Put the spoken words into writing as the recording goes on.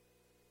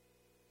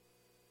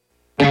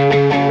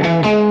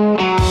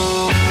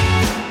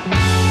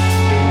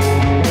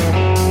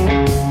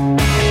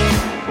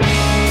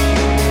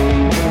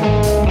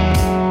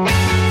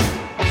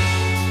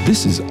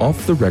This is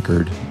Off the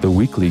Record, the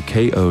weekly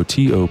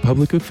KOTO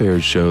public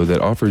affairs show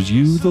that offers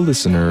you, the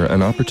listener,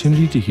 an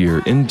opportunity to hear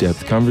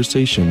in-depth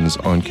conversations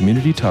on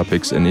community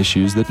topics and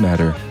issues that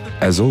matter.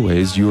 As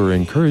always, you are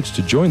encouraged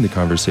to join the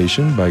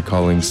conversation by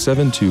calling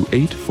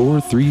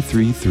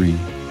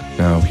 728-4333.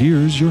 Now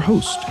here's your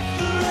host.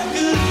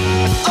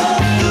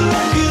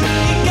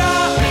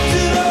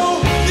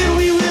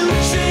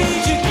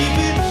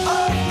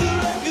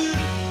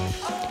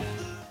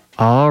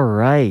 All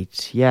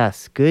right.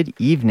 Yes. Good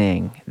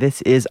evening.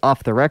 This is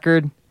Off the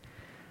Record.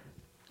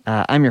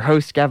 I'm your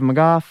host, Gavin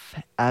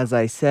McGough. As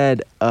I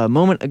said a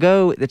moment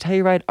ago, the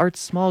Telluride Arts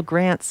Small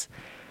Grants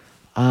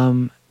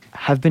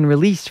have been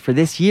released for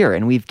this year,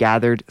 and we've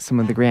gathered some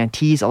of the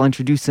grantees. I'll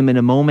introduce them in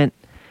a moment.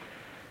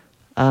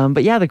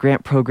 But yeah, the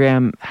grant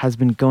program has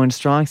been going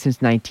strong since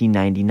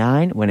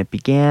 1999 when it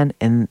began,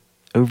 and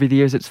over the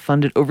years it's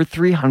funded over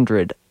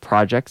 300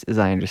 projects, as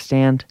I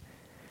understand.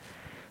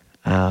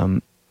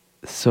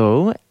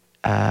 So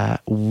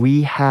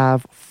we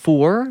have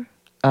four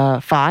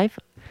or five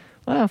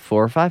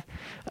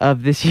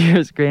of this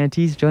year's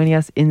grantees joining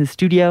us in the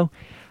studio,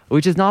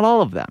 which is not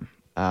all of them.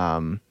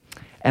 And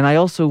I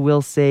also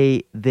will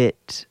say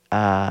that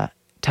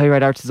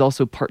Telluride Arts has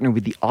also partnered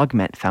with the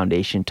Augment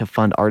Foundation to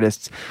fund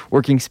artists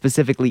working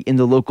specifically in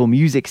the local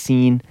music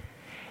scene.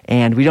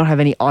 And we don't have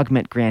any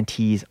Augment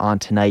grantees on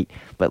tonight,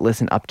 but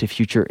listen up to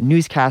future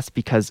newscasts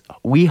because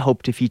we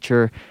hope to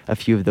feature a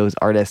few of those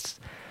artists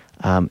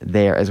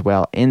there as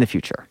well in the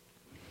future.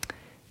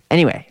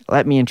 Anyway,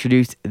 let me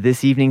introduce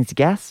this evening's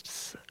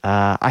guests.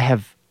 I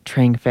have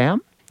Trang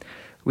Pham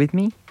with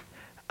me,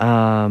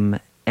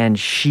 and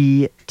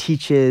she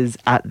teaches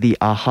at the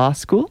AHA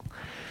School,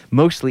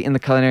 mostly in the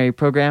culinary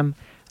program,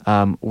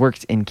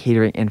 works in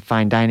catering and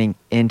fine dining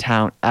in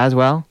town as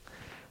well.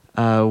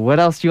 What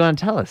else do you want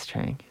to tell us,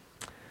 Trang?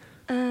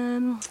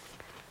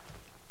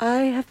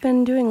 I have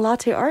been doing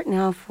latte art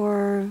now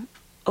for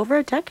over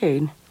a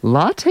decade.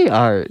 Latte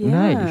art,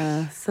 yeah,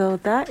 nice. So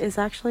that is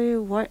actually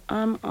what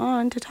I'm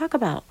on to talk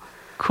about.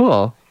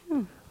 Cool.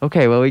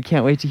 Okay, well, we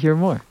can't wait to hear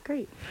more.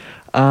 Great.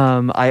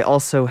 I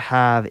also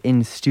have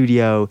in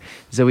studio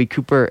Zoe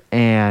Cooper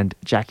and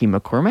Jackie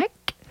McCormick.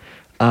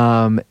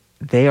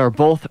 They are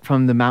both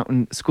from the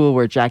Mountain School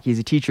where Jackie is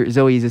a teacher,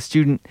 Zoe is a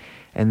student,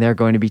 and they're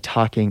going to be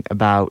talking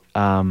about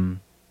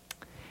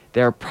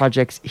their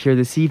projects here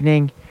this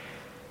evening.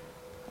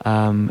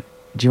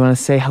 Do you want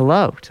to say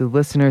hello to the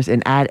listeners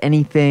and add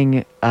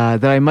anything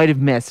that I might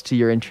have missed to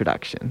your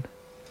introduction?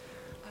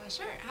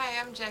 Sure. Hi,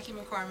 I'm Jackie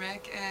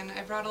McCormick, and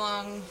I brought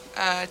along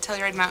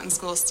Telluride Mountain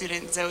School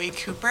student Zoe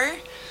Cooper.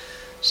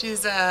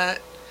 She's an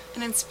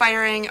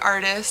inspiring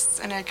artist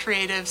and a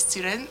creative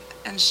student,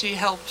 and she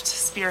helped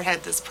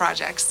spearhead this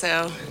project.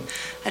 So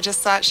I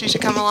just thought she should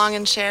come along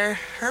and share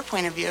her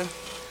point of view.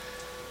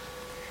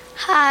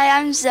 Hi,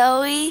 I'm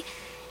Zoe,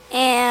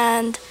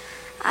 and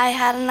I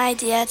had an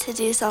idea to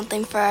do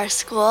something for our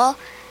school,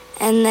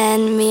 and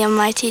then me and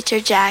my teacher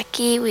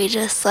Jackie, we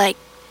just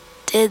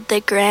did the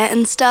grant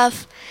and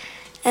stuff,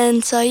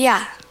 and so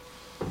yeah.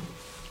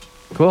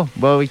 Cool.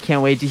 Well, we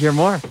can't wait to hear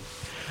more.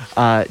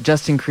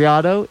 Justin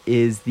Criado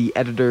is the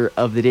editor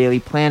of the Daily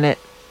Planet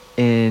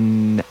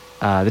in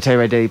the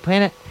Telluride Daily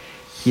Planet.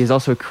 He is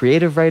also a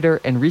creative writer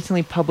and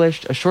recently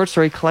published a short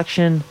story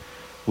collection,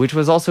 which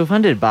was also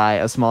funded by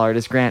a small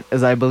artist grant,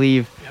 as I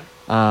believe. Yep.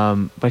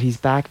 But he's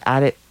back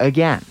at it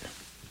again.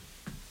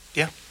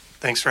 Yeah,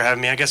 thanks for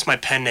having me. I guess my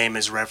pen name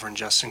is Reverend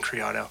Justin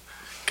Criado,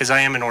 because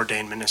I am an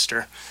ordained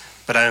minister,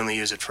 but I only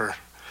use it for,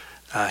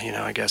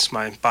 I guess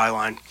my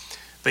byline.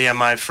 But yeah,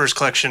 my first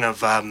collection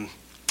of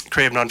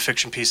creative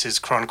nonfiction pieces,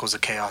 Chronicles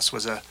of Chaos,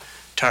 was a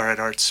Telluride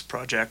Arts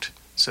project.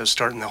 So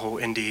starting the whole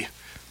indie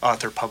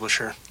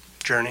author-publisher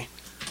journey.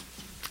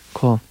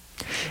 Cool.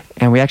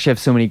 And we actually have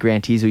so many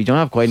grantees, we don't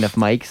have quite enough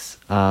mics.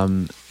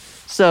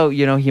 So,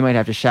 he might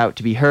have to shout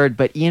to be heard,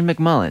 but Ian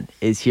McMullen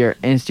is here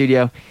in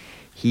studio.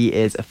 He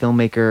is a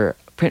filmmaker,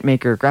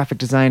 printmaker, graphic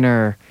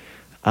designer.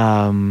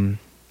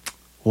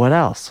 What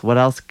else? What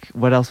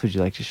else would you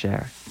like to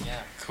share?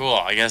 Yeah, cool.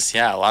 I guess,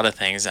 a lot of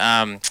things.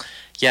 Hi,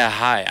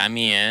 I'm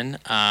Ian,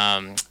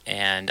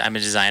 and I'm a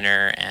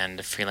designer and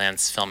a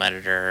freelance film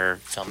editor,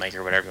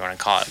 filmmaker, whatever you want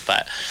to call it.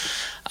 But,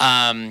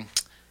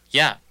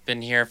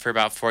 been here for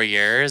about 4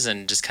 years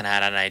and just kind of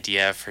had an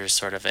idea for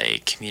sort of a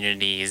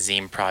community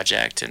zine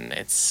project, and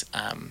it's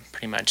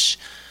pretty much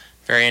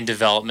very in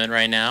development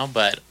right now,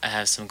 but I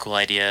have some cool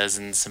ideas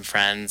and some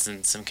friends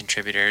and some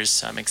contributors,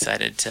 so I'm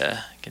excited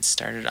to get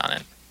started on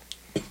it.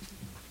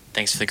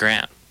 Thanks for the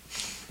grant.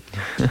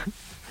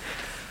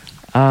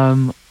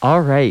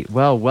 All right.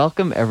 Well,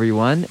 welcome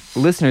everyone.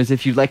 Listeners,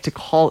 if you'd like to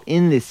call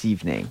in this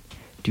evening,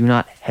 do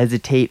not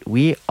hesitate.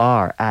 We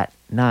are at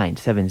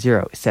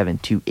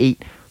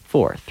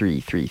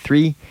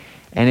 970-728-4333.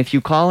 And if you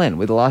call in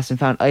with a lost and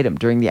found item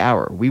during the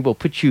hour, we will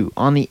put you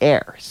on the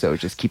air. So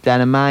just keep that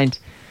in mind.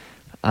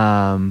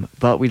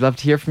 But we'd love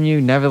to hear from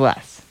you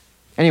nevertheless.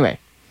 Anyway,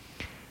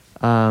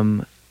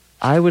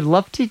 I would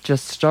love to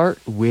just start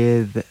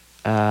with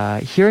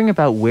hearing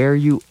about where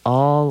you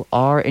all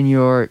are in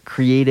your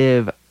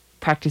creative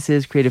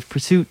practices, creative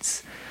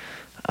pursuits.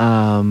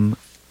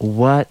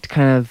 What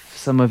kind of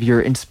some of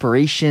your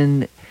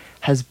inspiration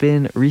has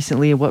been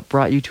recently, and what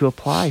brought you to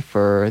apply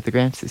for the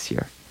grants this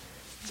year?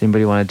 Does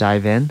anybody want to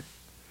dive in?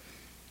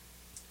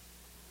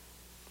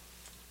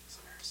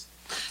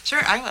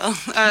 Sure, I will.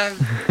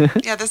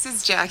 Yeah, this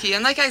is Jackie.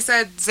 And like I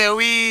said,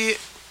 Zoe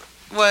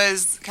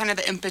was kind of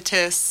the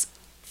impetus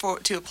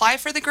to apply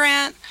for the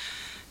grant,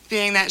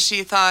 being that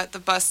she thought the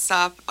bus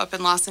stop up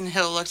in Lawson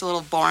Hill looked a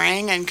little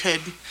boring and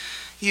could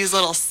use a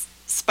little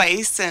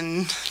spice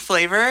and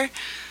flavor.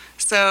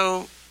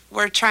 So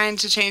we're trying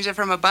to change it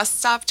from a bus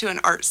stop to an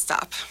art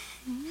stop.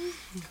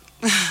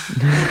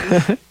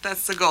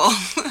 That's the goal.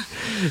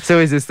 So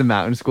is this the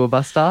Mountain School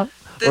bus stop?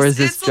 Or is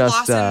this it's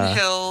just the Lawson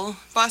Hill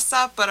bus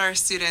stop, but our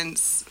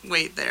students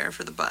wait there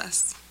for the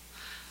bus.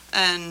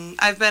 And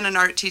I've been an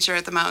art teacher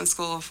at the Mountain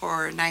School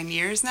for 9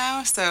 years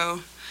now,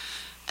 so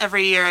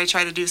every year I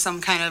try to do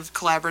some kind of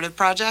collaborative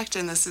project,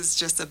 and this is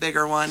just a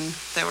bigger one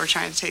that we're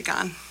trying to take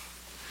on.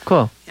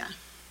 Cool.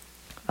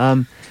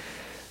 Yeah.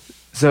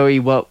 Zoe,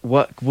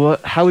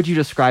 how would you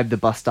describe the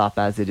bus stop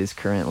as it is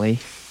currently?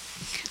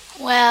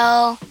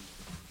 Well,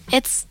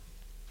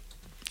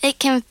 it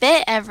can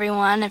fit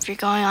everyone if you're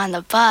going on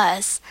the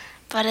bus,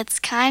 but it's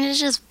kind of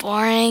just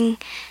boring.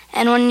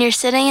 And when you're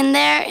sitting in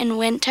there in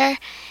winter,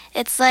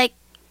 it's like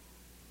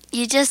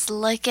you just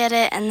look at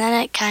it and then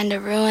it kind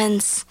of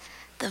ruins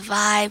the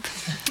vibe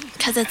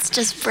because it's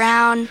just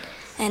brown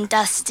and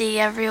dusty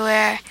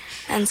everywhere.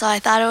 And so I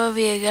thought it would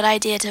be a good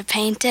idea to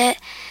paint it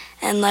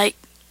and like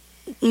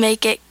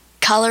make it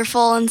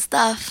colorful and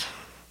stuff.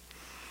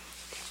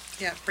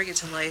 Yeah, bring it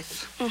to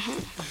life.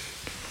 Mm-hmm.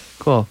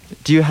 Cool.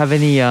 Do you have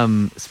any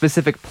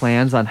specific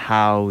plans on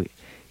how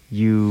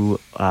you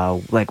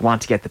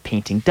want to get the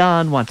painting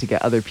done, want to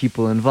get other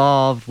people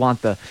involved,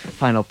 want the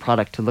final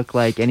product to look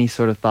like? Any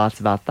sort of thoughts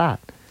about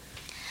that?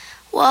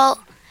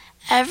 Well,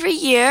 every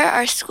year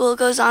our school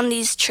goes on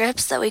these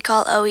trips that we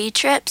call OE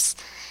trips,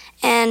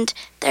 and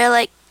they're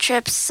like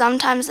trips,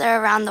 sometimes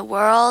they're around the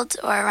world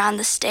or around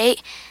the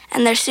state,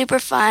 and they're super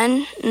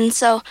fun. And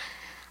so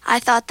I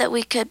thought that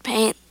we could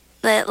paint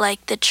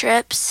the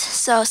trips.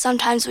 So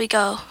sometimes we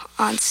go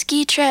on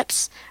ski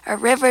trips or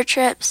river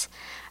trips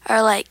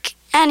or like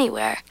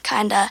anywhere,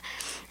 kind of.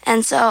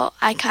 And so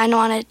I kind of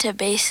wanted to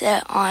base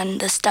it on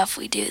the stuff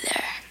we do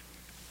there.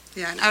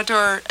 Yeah, and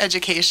outdoor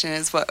education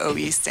is what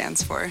OE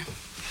stands for.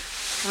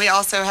 We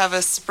also have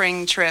a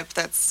spring trip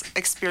that's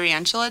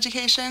experiential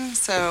education,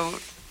 so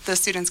the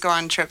students go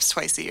on trips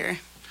twice a year.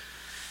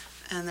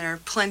 And there are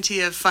plenty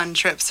of fun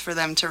trips for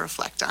them to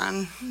reflect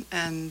on.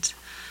 And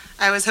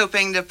I was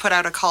hoping to put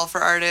out a call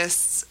for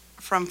artists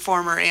from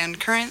former and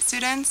current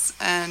students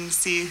and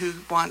see who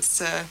wants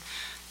to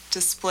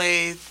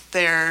display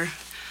their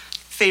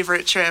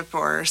favorite trip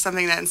or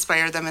something that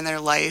inspired them in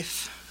their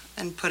life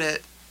and put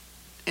it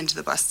into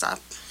the bus stop.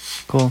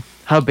 Cool.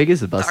 How big is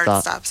the bus stop? The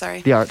art stop,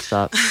 sorry. The art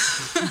stop.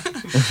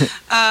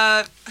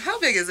 How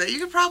big is it? You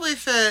could probably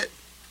fit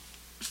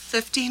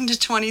 15 to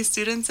 20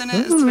 students in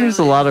it. There's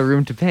a lot of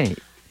room to paint.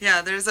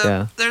 Yeah, there's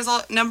a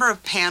number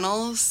of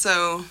panels,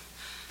 so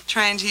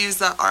trying to use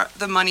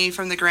the money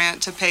from the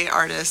grant to pay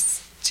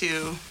artists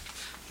to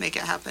make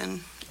it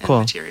happen. And cool.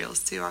 Materials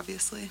too,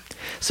 obviously.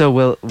 So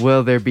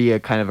will there be a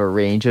kind of a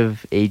range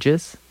of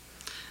ages?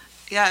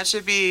 Yeah, it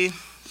should be.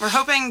 We're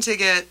hoping to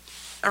get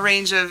a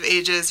range of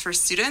ages for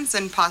students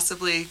and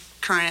possibly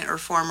current or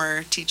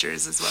former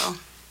teachers as well.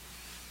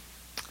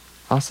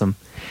 Awesome.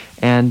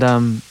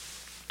 And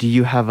do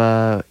you have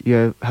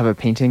a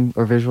painting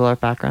or visual art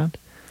background?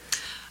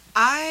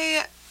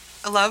 I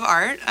love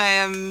art.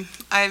 I'm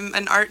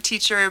an art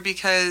teacher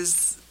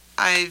because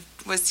I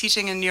was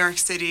teaching in New York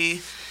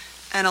City,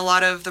 and a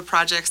lot of the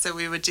projects that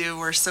we would do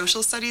were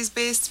social studies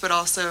based, but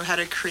also had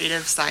a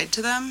creative side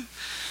to them.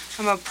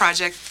 I'm a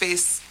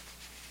project-based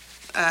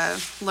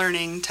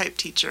learning type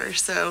teacher,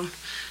 so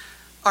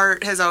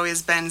art has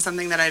always been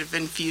something that I've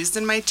infused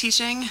in my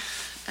teaching,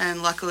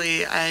 and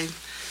luckily I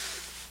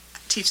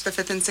teach the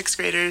 5th and 6th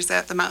graders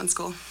at the Mountain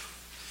School.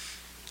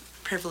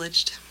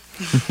 Privileged.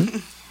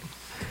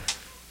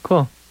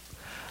 Cool.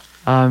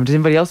 Does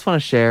anybody else want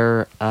to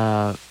share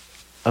a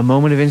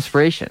moment of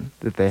inspiration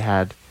that they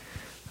had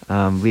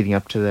leading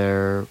up to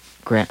their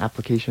grant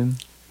application?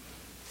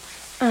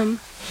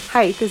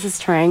 Hi, this is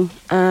Trang.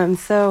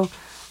 So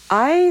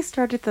I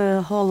started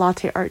the whole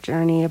latte art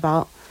journey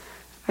about,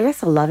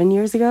 11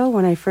 years ago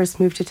when I first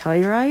moved to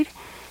Telluride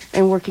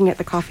and working at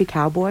the Coffee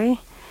Cowboy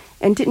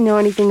and didn't know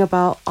anything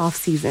about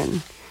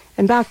off-season.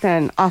 And back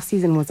then,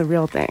 off-season was a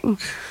real thing.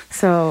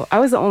 So I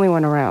was the only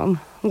one around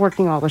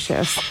working all the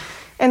shifts.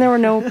 And there were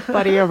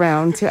nobody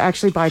around to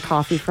actually buy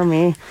coffee for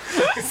me.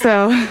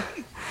 So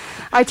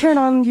I turned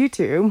on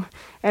YouTube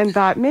and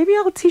thought, maybe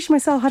I'll teach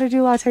myself how to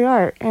do latte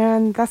art.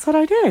 And that's what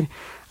I did.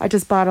 I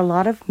just bought a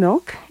lot of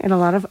milk and a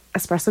lot of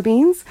espresso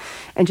beans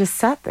and just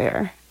sat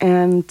there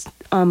and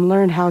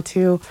learned how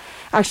to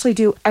actually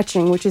do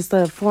etching, which is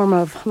the form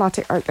of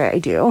latte art that I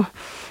do.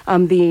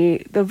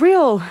 The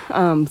real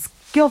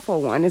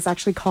skillful one is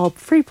actually called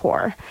free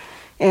pour.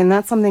 And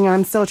that's something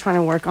I'm still trying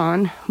to work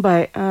on.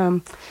 But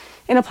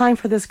in applying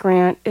for this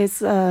grant, it's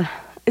been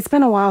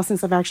a while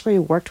since I've actually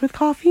worked with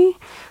coffee,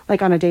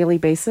 like on a daily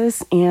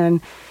basis.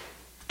 And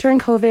during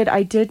COVID,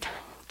 I did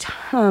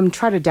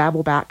try to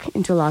dabble back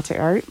into latte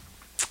art.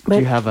 But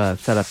Do you have a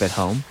setup at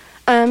home?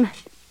 I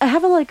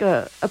have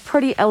a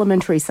pretty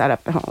elementary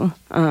setup at home.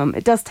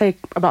 It does take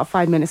about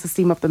 5 minutes to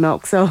steam up the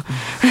milk, so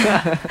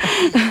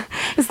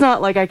it's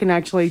not like I can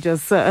actually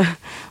just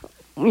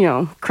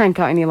crank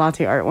out any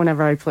latte art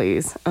whenever I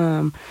please.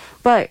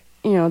 But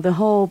the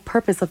whole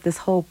purpose of this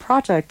whole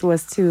project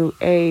was to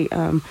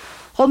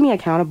hold me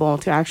accountable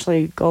to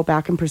actually go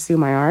back and pursue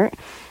my art,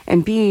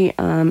 and B,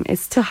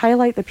 it's to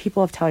highlight the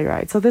people of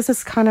Telluride. So this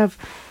is kind of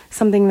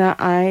something that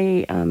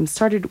I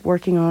started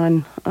working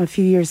on a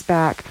few years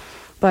back,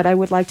 but I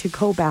would like to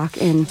go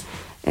back and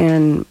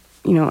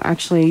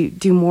actually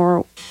do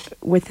more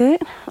with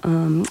it.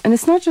 And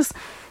it's not just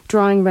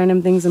drawing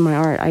random things in my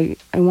art. I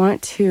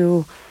want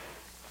to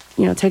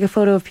take a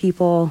photo of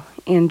people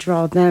and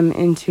draw them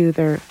into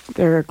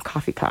their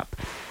coffee cup.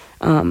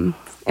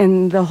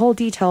 And the whole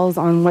details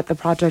on what the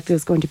project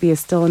is going to be is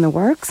still in the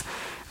works.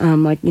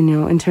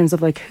 In terms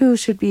of like who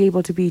should be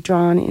able to be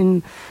drawn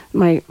in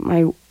my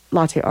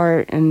latte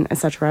art and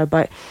etc.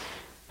 But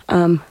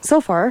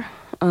so far,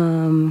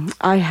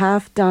 I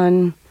have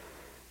done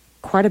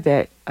quite a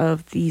bit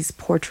of these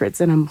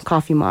portraits in a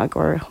coffee mug,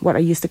 or what I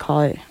used to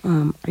call it.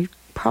 I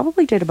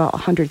probably did about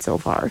 100 so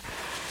far.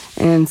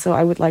 And so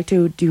I would like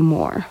to do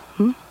more.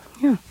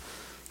 Yeah.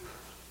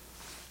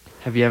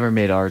 Have you ever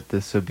made art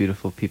that's so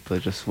beautiful people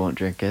just won't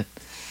drink it?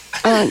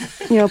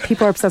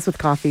 People are obsessed with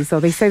coffee,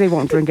 so they say they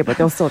won't drink it, but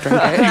they'll still drink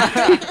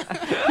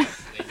it.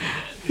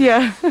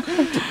 Yeah.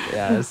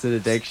 Yeah, it's an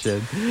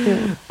addiction.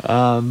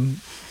 Yeah.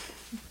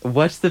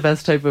 What's the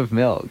best type of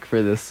milk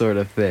for this sort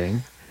of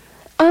thing?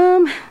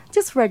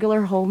 Just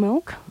regular whole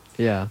milk.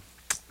 Yeah.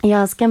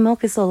 Yeah, skim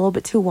milk is a little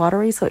bit too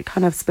watery, so it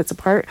kind of splits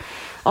apart.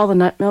 All the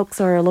nut milks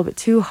are a little bit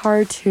too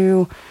hard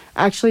to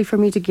actually for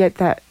me to get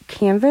that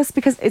canvas,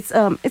 because it's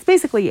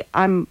basically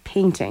I'm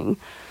painting.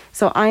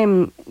 So I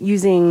am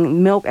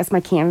using milk as my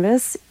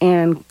canvas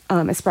and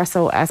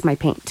espresso as my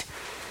paint.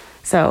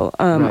 So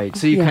right.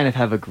 So you kind of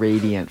have a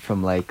gradient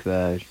from like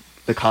the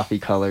coffee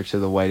color to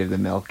the white of the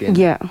milk, and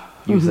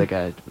use like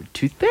a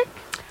toothpick?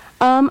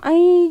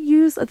 I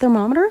use a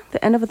thermometer,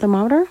 the end of a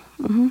thermometer.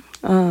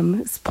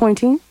 It's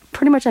pointy.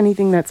 Pretty much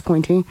anything that's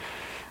pointy.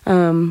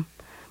 But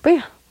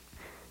yeah.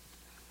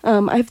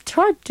 I've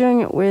tried doing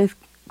it with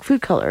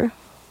food color,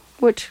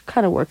 which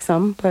kind of works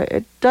some, but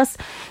it does.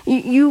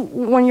 You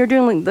when you're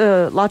doing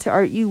the latte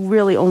art, you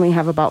really only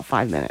have about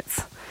 5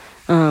 minutes,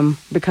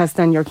 because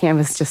then your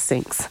canvas just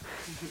sinks.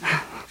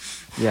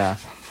 Yeah,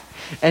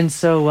 and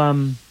so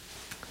I'm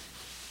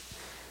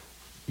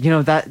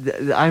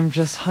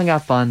just hung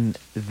up on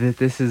that.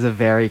 This is a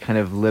very kind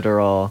of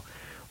literal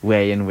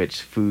way in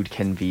which food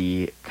can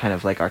be kind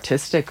of like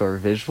artistic or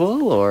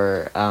visual,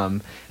 or I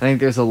think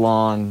there's a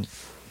long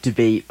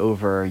debate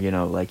over,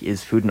 like,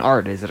 is food an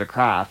art? Is it a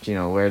craft?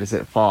 Where does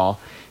it fall?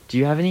 Do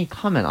you have any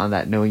comment on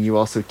that, knowing you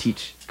also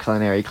teach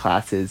culinary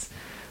classes,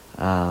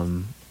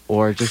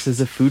 or just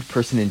as a food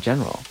person in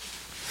general?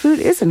 Food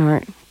is an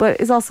art, but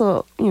it's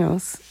also, a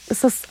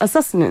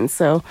sustenance.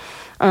 So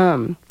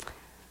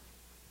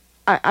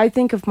I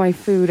think of my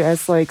food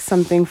as like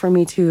something for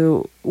me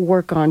to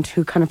work on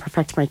to kind of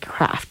perfect my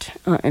craft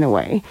in a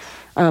way,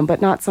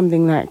 but not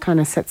something that kind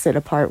of sets it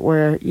apart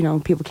where,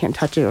 people can't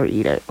touch it or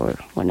eat it or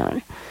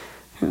whatnot.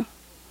 Yeah.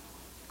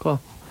 Cool.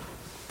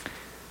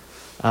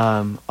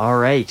 All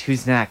right,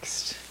 who's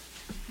next?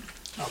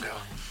 I'll go.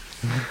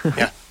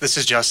 Yeah, this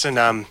is Justin.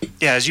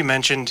 As you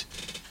mentioned,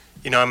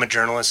 I'm a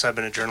journalist. I've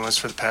been a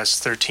journalist for the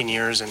past 13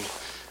 years in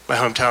my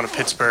hometown of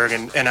Pittsburgh,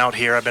 and out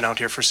here. I've been out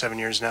here for 7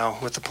 years now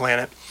with The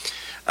Planet.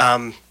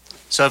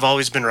 So I've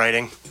always been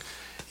writing,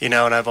 and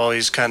I've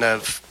always kind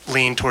of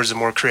leaned towards the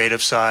more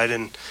creative side.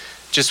 And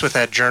just with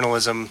that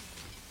journalism,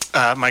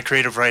 my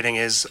creative writing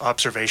is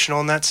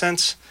observational in that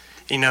sense,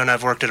 and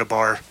I've worked at a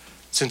bar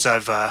since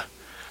I've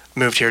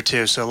moved here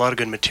too. So a lot of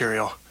good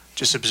material,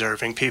 just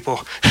observing people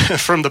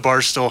from the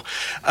bar stool.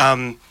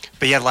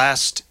 But yeah,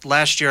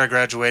 last year I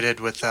graduated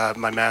with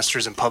my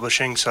master's in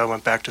publishing. So I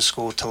went back to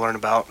school to learn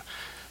about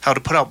how to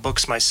put out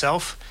books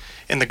myself.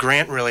 And the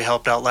grant really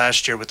helped out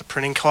last year with the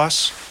printing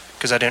costs,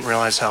 because I didn't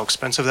realize how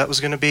expensive that was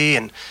going to be,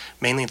 and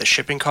mainly the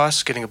shipping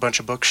costs, getting a bunch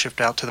of books shipped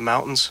out to the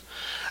mountains.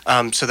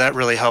 So that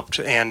really helped,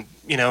 and,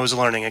 it was a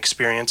learning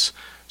experience.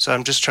 So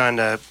I'm just trying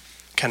to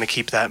kind of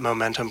keep that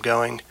momentum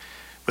going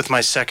with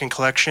my second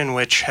collection,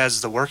 which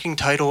has the working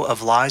title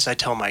of Lies I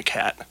Tell My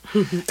Cat.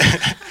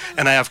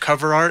 And I have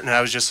cover art, and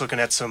I was just looking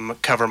at some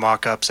cover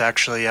mock-ups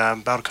actually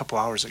about a couple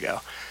hours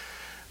ago.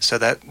 So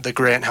that the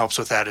grant helps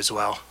with that as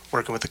well,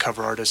 working with the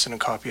cover artist and a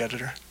copy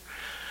editor.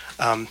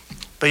 But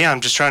yeah, I'm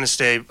just trying to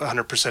stay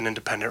 100%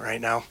 independent right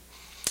now.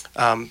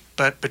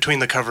 But Between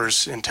the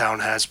Covers in town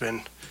has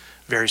been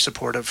very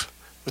supportive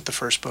with the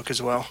first book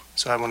as well.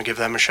 So I want to give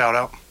them a shout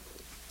out.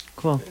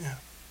 Cool.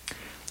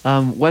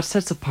 Yeah. What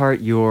sets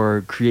apart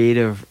your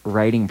creative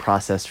writing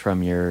process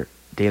from your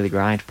daily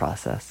grind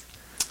process?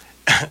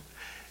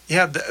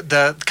 Yeah,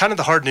 the kind of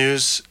the hard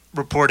news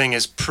reporting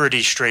is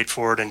pretty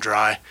straightforward and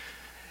dry.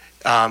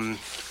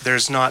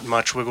 There's not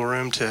much wiggle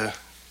room to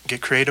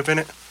get creative in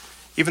it,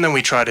 even though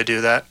we try to do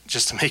that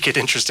just to make it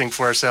interesting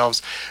for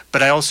ourselves.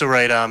 But I also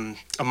write a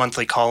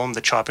monthly column,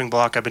 The Chopping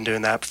Block. I've been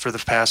doing that for the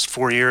past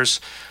 4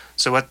 years.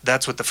 So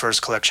that's what the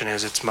first collection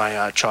is. It's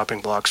my chopping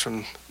blocks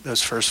from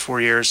those first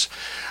 4 years.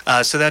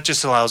 So that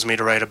just allows me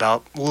to write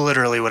about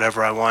literally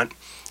whatever I want.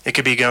 It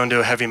could be going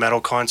to a heavy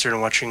metal concert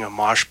and watching a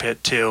mosh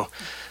pit, to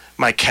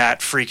my cat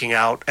freaking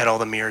out at all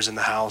the mirrors in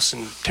the house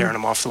and tearing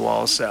them off the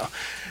walls. So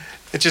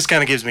it just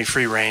kind of gives me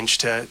free range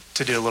to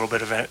do a little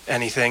bit of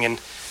anything. And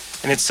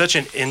it's such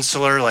an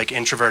insular, like,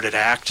 introverted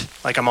act.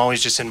 Like, I'm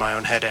always just in my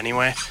own head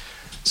anyway.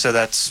 So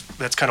that's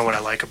kind of what I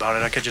like about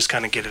it. I could just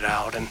kind of get it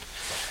out and,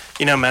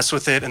 mess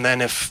with it. And then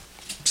if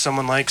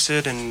someone likes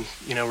it and,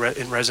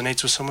 it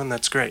resonates with someone,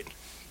 that's great.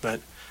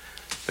 But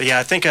yeah,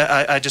 I think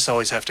I just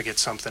always have to get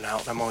something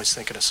out. I'm always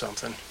thinking of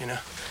something,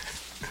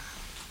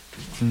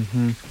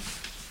 Mm-hmm.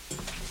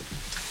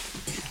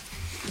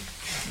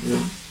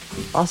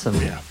 Awesome.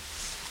 Yeah.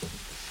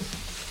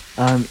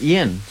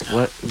 Ian,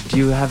 what do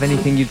you have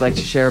anything you'd like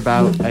to share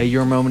about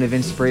your moment of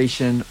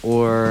inspiration,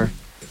 or,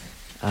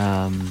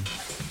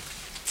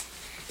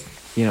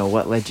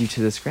 what led you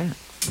to this grant?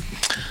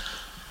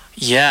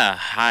 Yeah,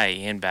 hi,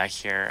 Ian back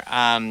here.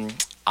 I've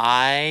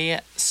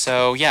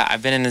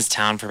been in this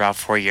town for about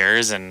 4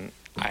 years, and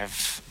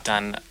I've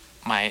done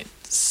my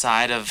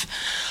side of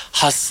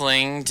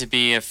hustling to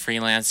be a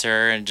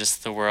freelancer in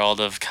just the world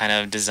of kind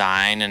of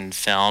design and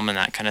film and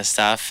that kind of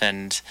stuff.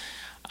 And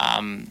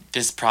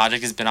this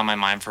project has been on my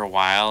mind for a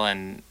while.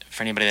 And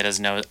for anybody that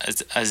doesn't know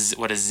as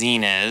what a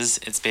zine is,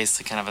 it's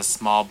basically kind of a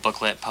small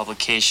booklet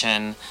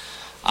publication,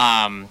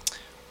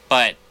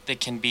 but that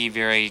can be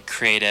very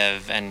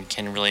creative and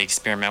can really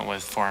experiment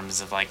with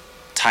forms of like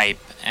type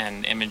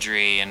and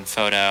imagery and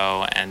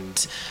photo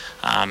and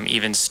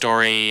even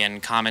story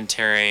and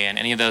commentary and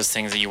any of those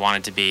things that you want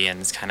it to be. And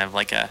it's kind of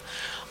like a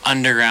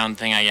underground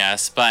thing, I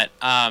guess. But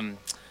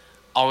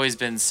always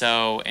been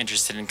so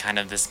interested in kind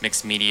of this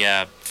mixed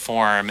media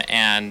form,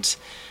 and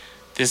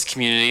this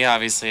community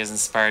obviously has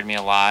inspired me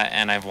a lot,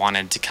 and I've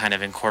wanted to kind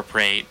of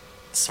incorporate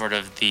sort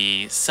of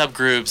the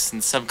subgroups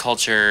and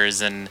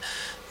subcultures and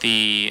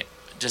the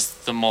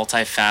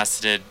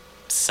multifaceted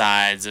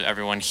sides of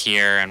everyone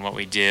here and what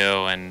we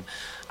do. And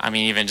I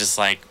mean, even just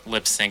like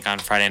lip sync on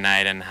Friday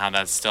night and how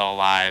that's still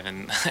alive.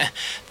 And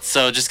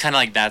so just kind of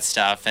like that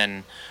stuff.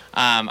 And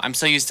I'm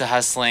so used to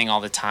hustling all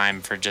the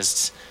time for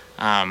just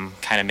kind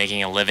of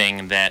making a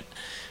living, that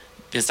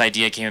this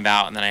idea came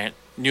about, and then I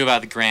knew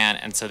about the grant.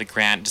 And so the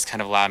grant just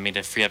kind of allowed me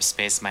to free up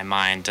space in my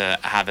mind to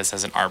have this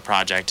as an art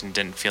project, and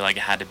didn't feel like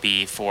it had to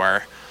be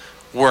for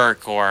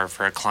work or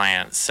for a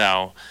client.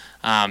 So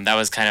that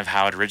was kind of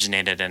how it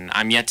originated, and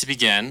I'm yet to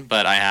begin,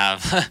 but I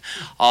have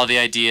all the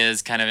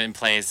ideas kind of in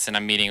place, and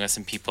I'm meeting with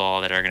some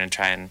people that are going to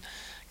try and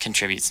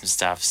contribute some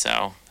stuff.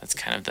 So that's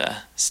kind of the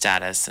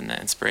status and the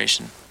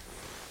inspiration.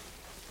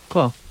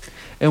 Cool.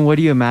 And what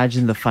do you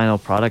imagine the final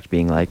product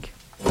being like?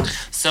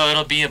 So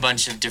it'll be a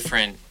bunch of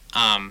different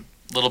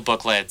little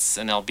booklets,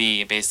 and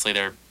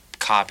they're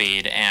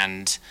copied,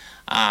 and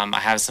I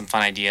have some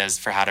fun ideas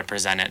for how to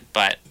present it,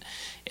 but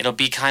it'll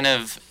be kind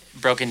of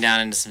broken down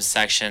into some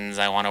sections.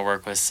 I want to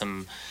work with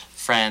some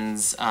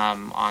friends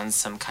on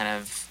some kind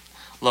of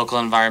local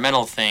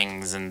environmental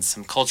things and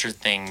some culture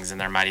things,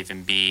 and there might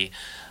even be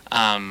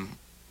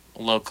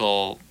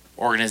local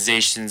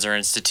organizations or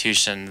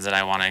institutions that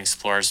I want to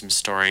explore some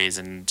stories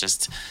and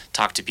just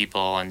talk to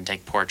people and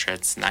take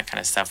portraits and that kind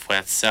of stuff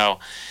with. So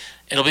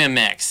it'll be a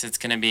mix. It's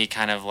going to be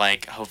kind of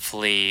like,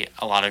 hopefully,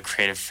 a lot of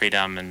creative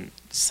freedom and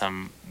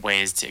some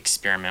ways to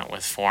experiment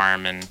with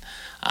form, and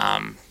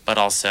but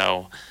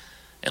also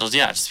it'll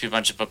just be a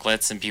bunch of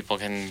booklets, and people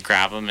can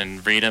grab them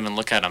and read them and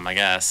look at them, I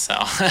guess.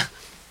 So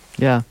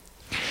yeah,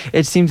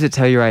 it seems that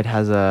Telluride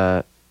has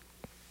a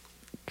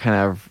kind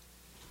of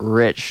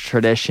rich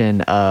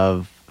tradition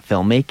of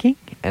filmmaking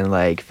and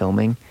like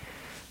filming,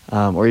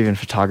 or even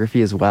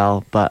photography as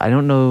well. But I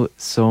don't know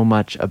so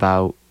much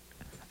about.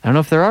 I don't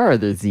know if there are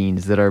other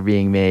zines that are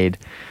being made.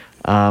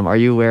 Are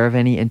you aware of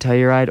any in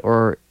Telluride,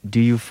 or do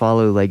you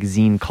follow like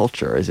zine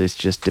culture, or is this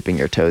just dipping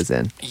your toes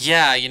in?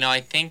 Yeah, I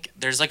think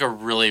there's like a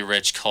really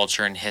rich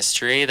culture and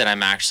history that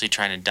I'm actually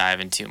trying to dive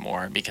into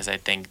more, because I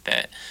think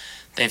that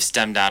they've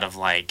stemmed out of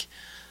like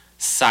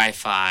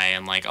sci-fi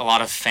and like a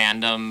lot of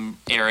fandom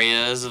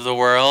areas of the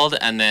world,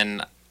 and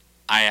then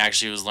I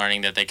actually was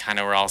learning that they kind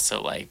of were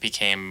also like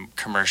became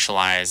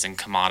commercialized and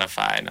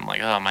commodified, and I'm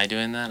like, oh, am I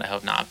doing that? I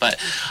hope not. But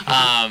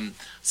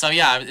so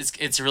yeah,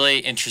 it's really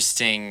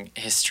interesting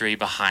history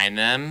behind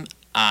them,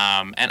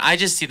 and I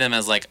just see them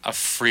as like a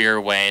freer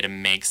way to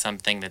make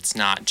something that's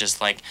not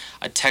just like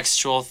a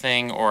textual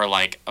thing or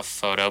like a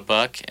photo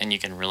book, and you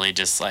can really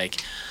just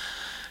like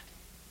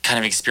kind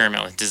of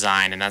experiment with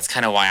design, and that's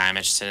kind of why I'm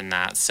interested in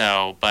that.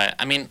 So, but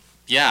I mean,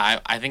 yeah,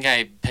 I think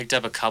I picked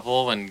up a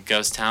couple when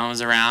Ghost Town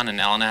was around, and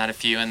Elena had a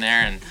few in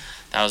there, and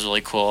that was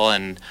really cool.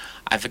 And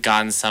I've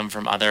gotten some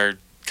from other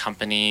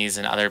companies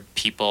and other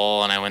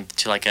people, and I went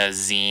to like a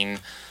zine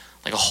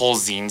like a whole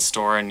zine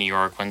store in New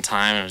York one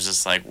time. It was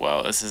just like,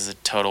 whoa, this is a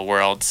total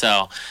world.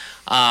 So,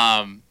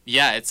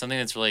 yeah, it's something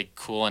that's really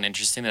cool and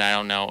interesting that I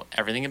don't know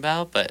everything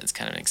about, but it's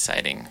kind of an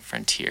exciting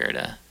frontier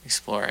to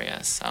explore, I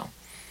guess. So,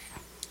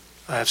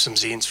 I have some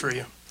zines for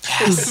you.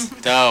 yes,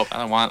 dope.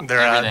 I want They're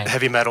everything.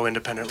 heavy metal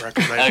independent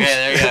record labels. Okay,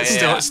 there you go.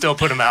 Yeah, Still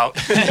put them out.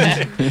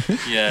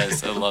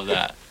 yes, I love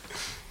that.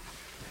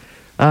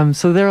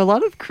 So there are a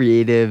lot of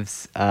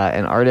creatives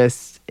and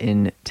artists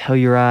in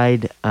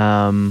Telluride.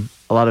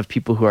 A lot of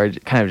people who are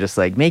kind of just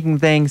like making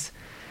things.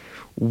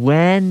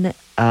 When,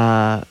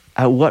 at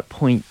what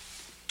point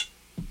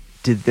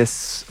did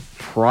this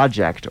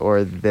project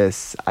or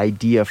this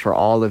idea for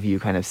all of you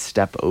kind of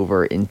step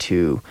over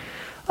into,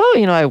 oh,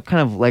 you know, I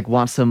kind of like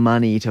want some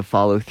money to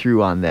follow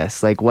through on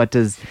this? Like, what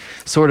does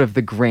sort of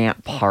the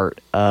grant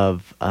part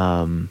of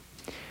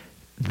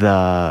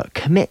the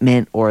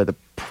commitment or the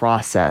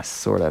process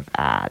sort of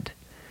add?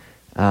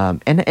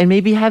 And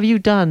maybe have you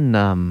done,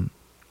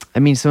 I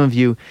mean, some of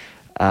you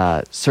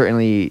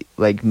certainly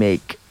like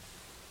make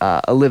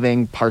a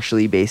living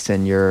partially based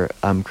on your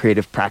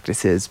creative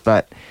practices,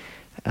 but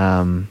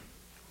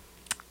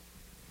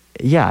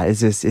yeah, is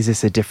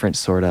this a different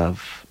sort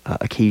of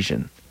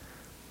occasion?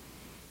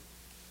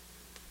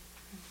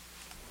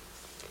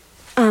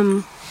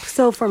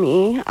 So for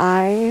me,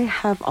 I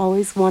have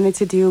always wanted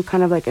to do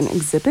kind of like an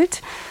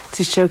exhibit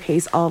to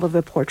showcase all of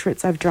the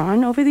portraits I've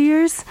drawn over the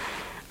years.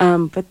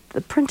 But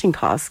the printing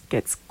cost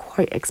gets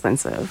quite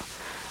expensive.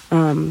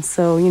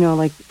 So, you know,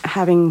 like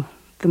having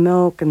the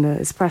milk and the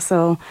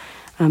espresso,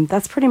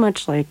 that's pretty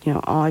much like, you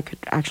know, all I could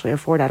actually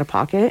afford out of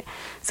pocket.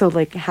 So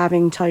like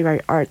having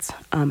Telluride Arts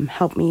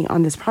help me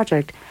on this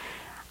project,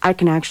 I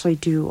can actually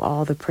do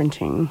all the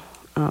printing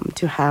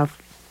to have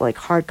like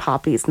hard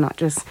copies, not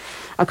just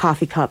a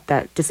coffee cup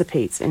that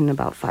dissipates in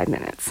about 5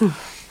 minutes.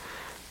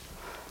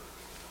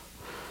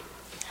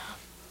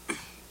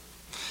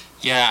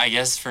 Yeah, I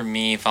guess for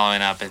me,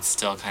 following up, it's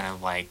still kind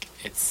of like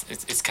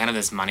it's kind of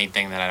this money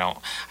thing that I don't.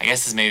 I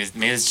guess maybe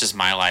it's just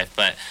my life,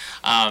 but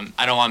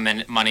I don't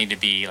want money to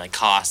be like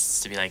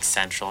costs to be like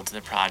central to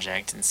the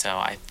project, and so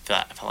I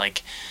felt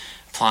like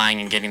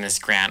applying and getting this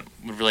grant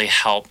would really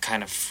help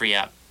kind of free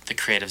up the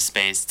creative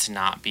space to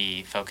not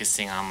be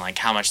focusing on like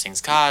how much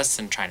things cost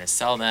and trying to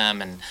sell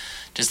them, and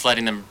just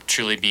letting them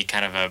truly be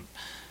kind of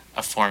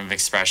a form of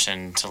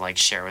expression to like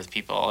share with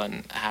people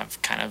and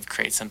have kind of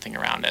create something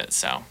around it.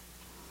 So.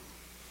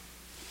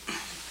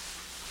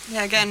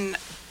 Yeah, again,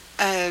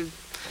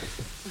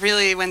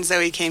 really when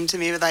Zoe came to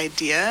me with the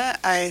idea,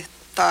 I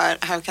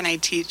thought, how can I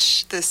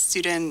teach this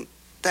student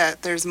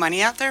that there's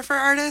money out there for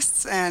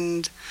artists?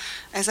 And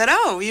I said,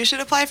 oh, you should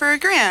apply for a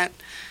grant.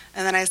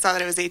 And then I saw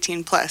that it was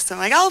 18 plus. So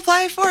I'm like, I'll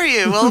apply for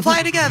you. We'll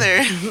apply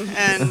together.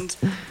 And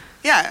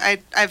yeah,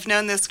 I've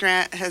known this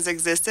grant has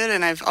existed,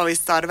 and I've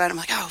always thought about it. I'm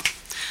like, oh,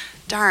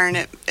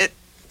 darn,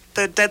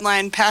 the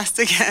deadline passed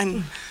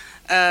again.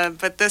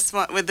 But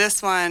with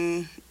this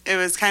one, it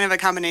was kind of a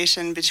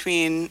combination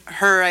between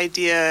her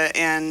idea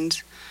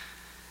and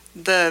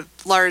the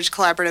large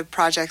collaborative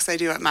projects I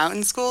do at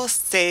Mountain School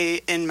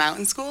stay in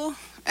Mountain School.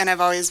 And I've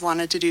always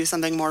wanted to do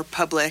something more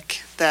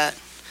public that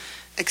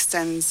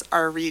extends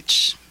our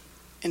reach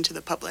into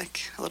the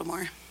public a little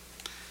more.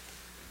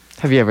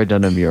 Have you ever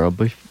done a mural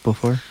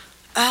before?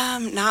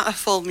 Not a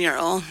full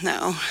mural,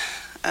 no.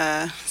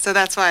 So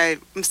that's why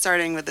I'm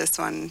starting with this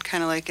one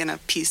kind of like in a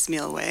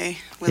piecemeal way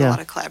with a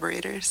lot of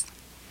collaborators.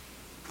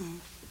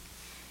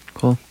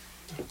 Cool.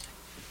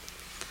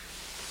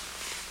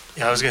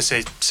 Yeah, I was going to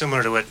say,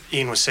 similar to what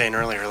Ian was saying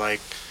earlier,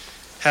 like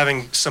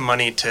having some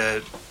money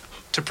to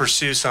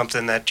pursue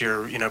something that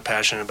you're, you know,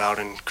 passionate about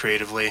and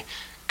creatively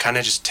kind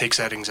of just takes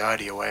that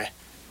anxiety away,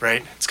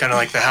 right? It's kind of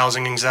like the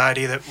housing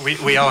anxiety that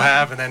we all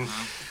have, and then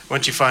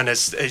once you find a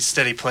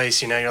steady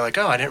place, you know, you're like,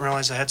 oh, I didn't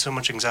realize I had so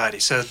much anxiety.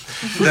 So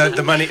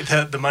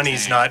the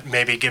money's not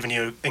maybe giving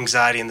you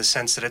anxiety in the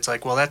sense that it's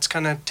like, well, that's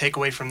kind of take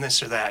away from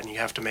this or that, and you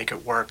have to make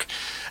it work.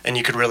 And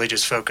you could really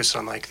just focus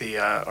on like the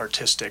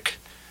artistic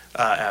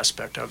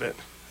aspect of it,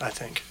 I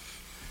think.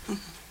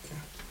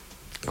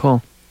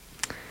 Cool.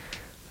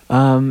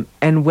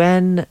 And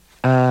when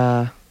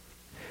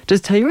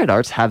does Telluride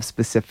Arts have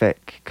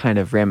specific kind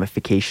of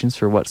ramifications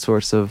for what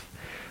sorts of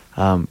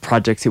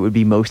projects it would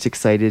be most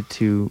excited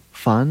to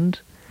fund?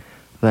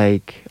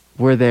 Like,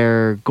 were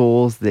there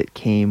goals that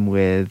came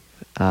with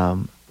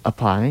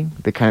applying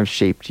that kind of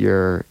shaped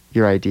your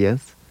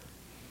ideas?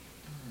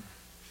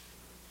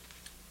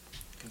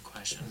 Good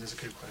question. That's a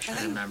good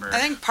question. I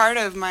think part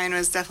of mine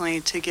was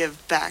definitely to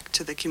give back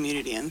to the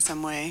community in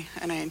some way,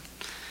 and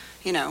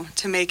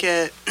to make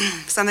it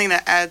something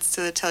that adds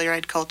to the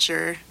Telluride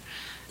culture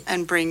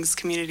and brings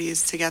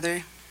communities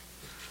together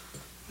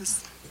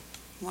was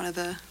one of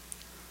the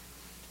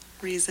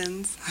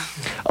reasons.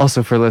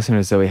 Also, for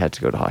listeners, Zoe had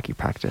to go to hockey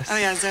practice. Oh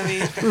yeah,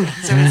 Zoe's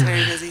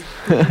very busy.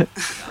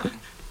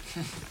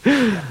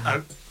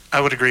 I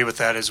would agree with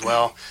that as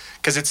well,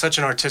 because it's such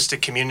an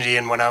artistic community.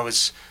 And when I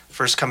was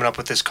first coming up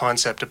with this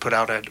concept to put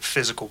out a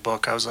physical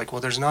book, I was like,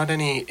 well, there's not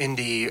any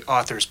indie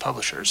authors,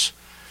 publishers,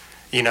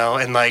 you know,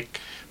 and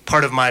like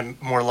part of my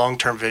more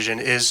long-term vision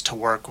is to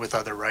work with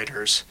other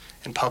writers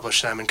and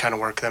publish them and kind of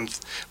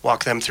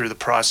walk them through the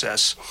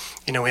process.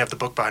 We have the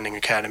Bookbinding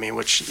Academy,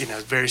 which,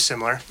 is very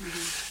similar.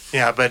 Mm-hmm.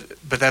 Yeah, but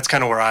that's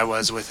kind of where I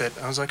was with it.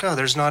 I was like, oh,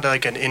 there's not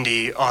like an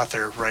indie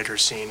author writer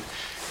scene.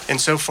 And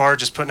so far,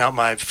 just putting out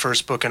my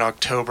first book in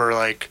October,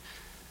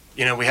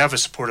 we have a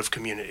supportive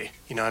community.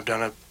 I've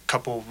done a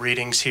couple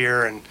readings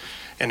here, and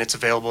it's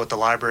available at the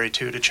library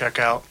too to check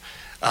out.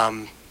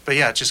 But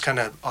yeah, just kind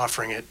of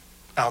offering it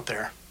out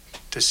there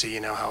to see,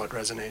 how it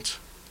resonates.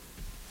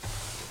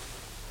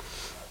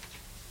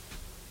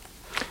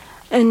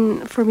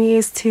 And for me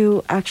is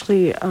to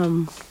actually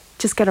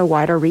just get a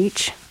wider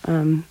reach.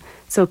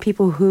 So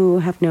people who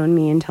have known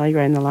me in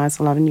Telluride in the last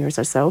 11 years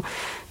or so,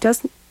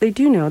 they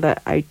do know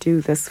that I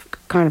do this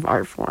kind of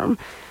art form.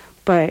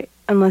 But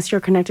unless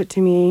you're connected to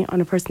me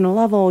on a personal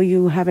level,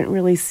 you haven't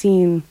really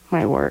seen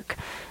my work.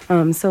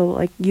 So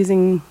like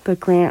using the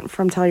grant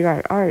from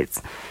Telluride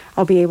Arts,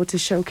 I'll be able to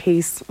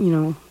showcase,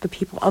 the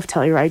people of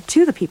Telluride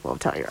to the people of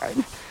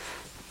Telluride.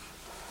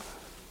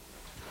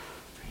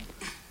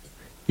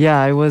 Yeah,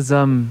 I was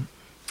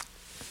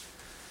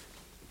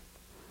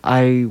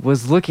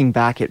looking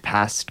back at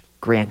past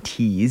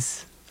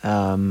grantees,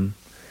 and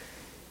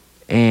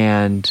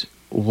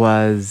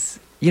was,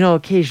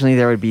 occasionally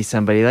there would be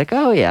somebody like,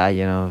 oh yeah,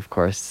 of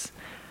course,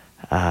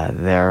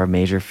 they're a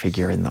major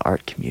figure in the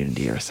art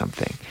community or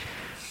something.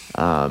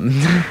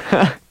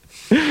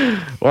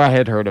 Or I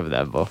had heard of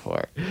them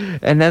before.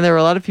 And then there were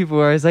a lot of people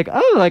where I was like,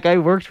 oh, like I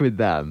worked with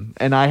them.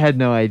 And I had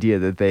no idea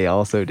that they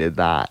also did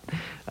that.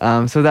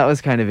 So that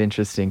was kind of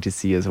interesting to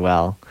see as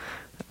well.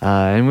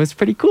 And was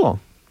pretty cool.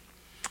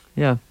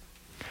 Yeah.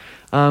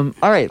 All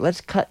right,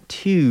 let's cut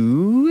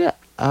to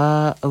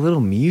a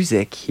little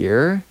music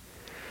here.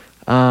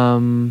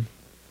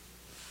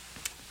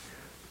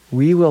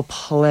 We will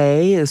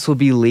play, this will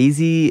be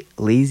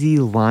Lazy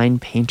Line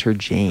Painter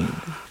Jane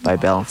by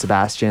Belle and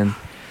Sebastian,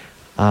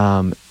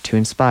 to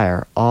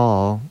inspire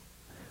all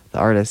the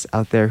artists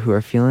out there who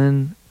are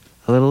feeling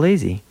a little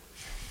lazy.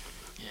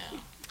 Yeah.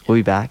 We'll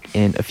be back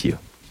in a few.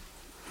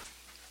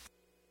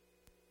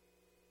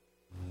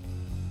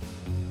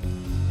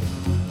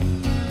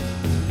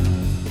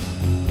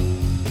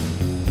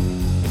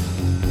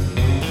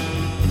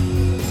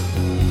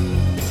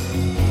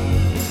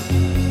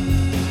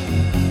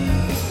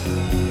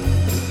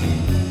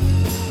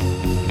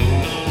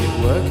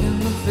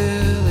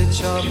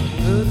 Shop,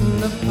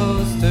 putting a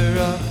poster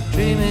up,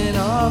 dreaming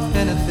of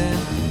anything,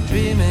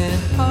 dreaming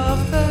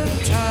of the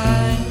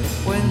time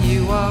when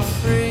you are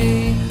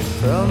free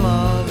from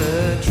all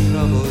the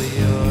trouble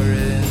you're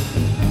in.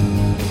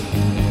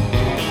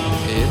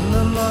 In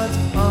the mud,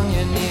 on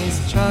your knees,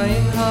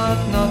 trying hard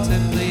not to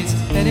please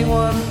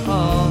anyone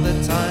all the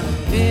time.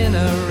 Being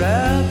a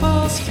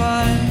rebel's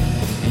fine,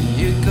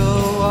 you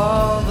go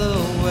all the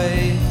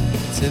way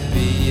to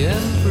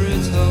being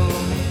brutal.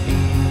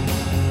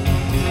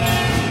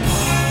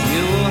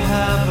 You will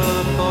have a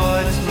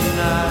boy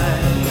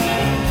tonight.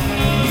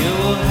 You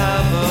will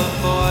have a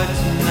boy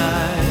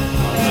tonight.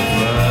 On the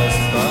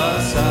first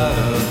bus out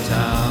of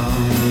town.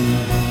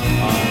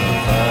 On the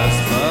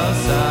first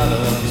bus out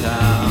of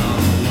town.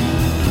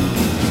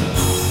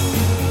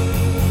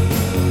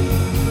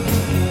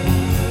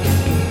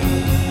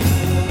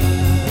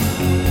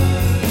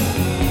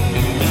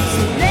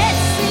 So let's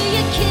see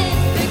you kick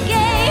the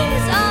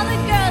games. All the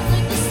girls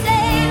look the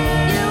same.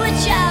 You would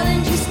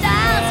challenge your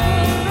styles.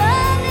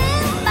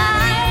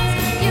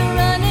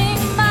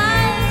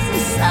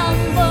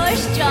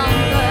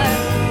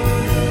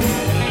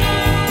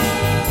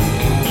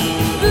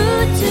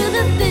 To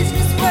the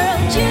business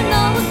world, you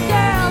know a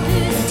girl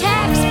who's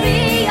tax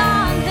free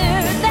on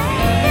their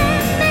back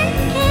and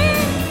making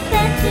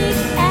plenty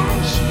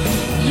cash.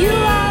 You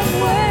are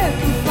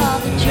working for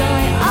the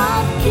joy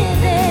of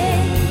giving.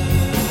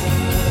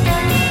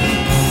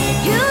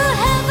 You'll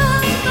have a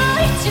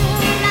boy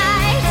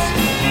tonight.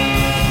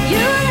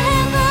 You'll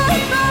have a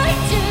boy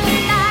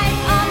tonight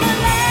on the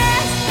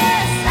last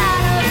bus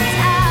out of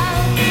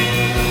town.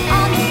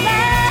 On the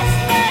last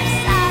bus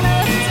out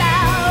of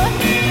town.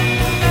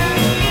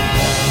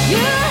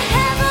 You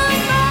have a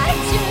boy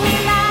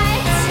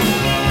tonight.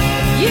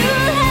 You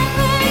have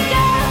a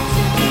girl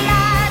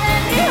tonight,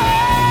 and you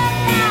hope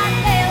that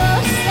they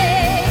will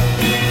sing.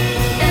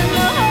 And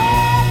we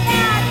hope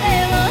that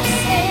they will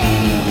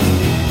sing.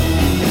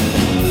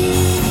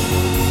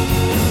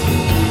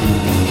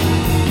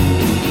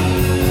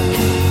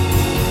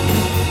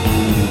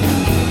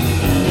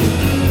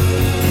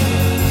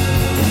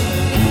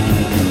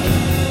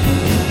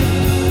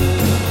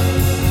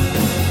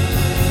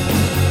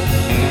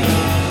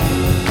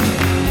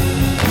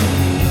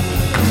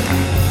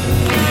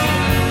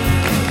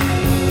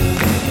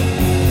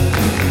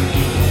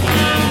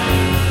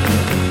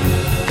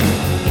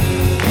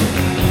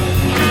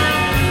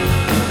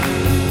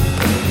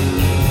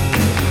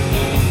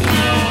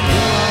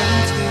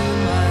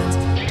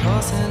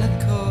 Tossing a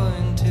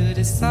coin to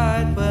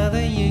decide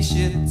whether you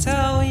should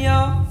tell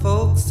your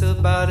folks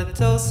about a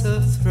dose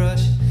of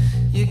thrush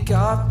you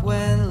got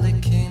when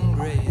licking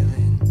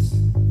railings.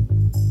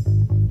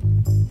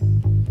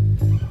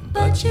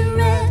 what you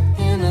read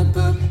in a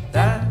book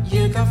that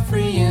you got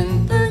free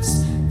in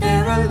Boots.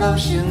 There are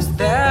lotions,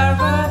 there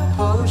are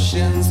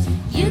potions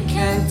you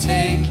can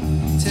take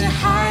to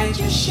hide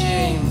your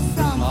shame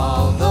from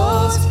all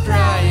those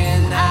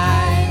prying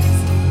eyes.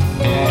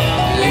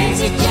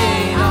 Lazy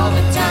Jane all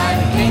the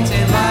time,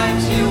 painting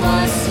lines. You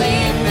were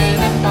sleeping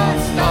in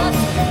bus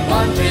stops,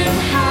 wondering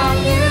how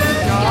you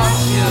got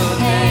your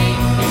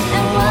name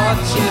and what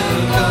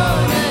you're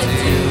gonna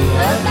do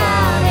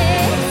about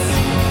it.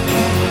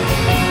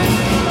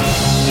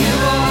 You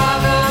will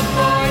have a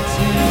boy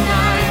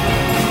tonight.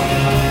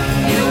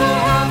 You will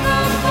have a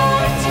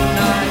boy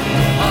tonight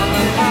on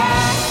the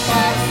last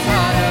bus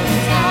out of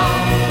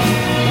town.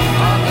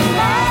 On the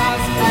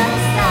last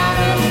bus out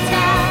of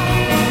town.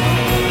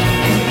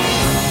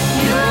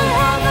 You will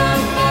have a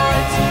boy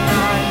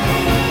tonight.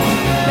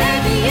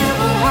 Maybe you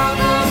will have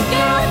a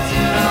girl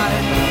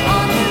tonight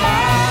on the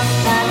last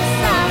bus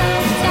out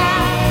of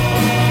town.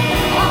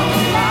 On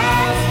the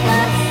last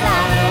bus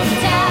out of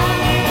town.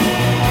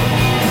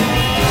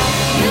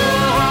 You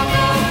will have a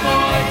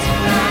boy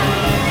tonight.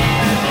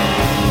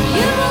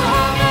 You will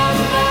have a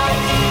boy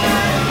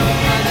tonight.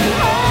 And you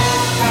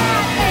hold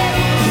that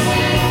little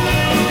seed.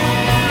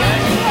 And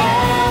you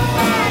hold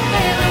that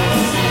little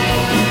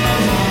seed.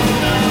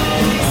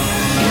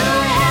 You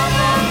will have a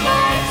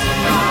boy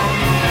tonight.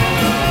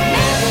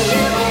 Maybe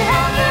you will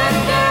have a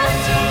girl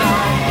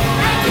tonight.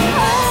 And you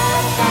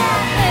hold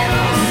that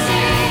little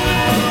seed.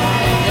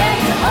 Yeah,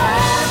 you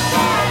hold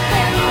that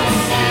little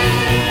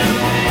seed.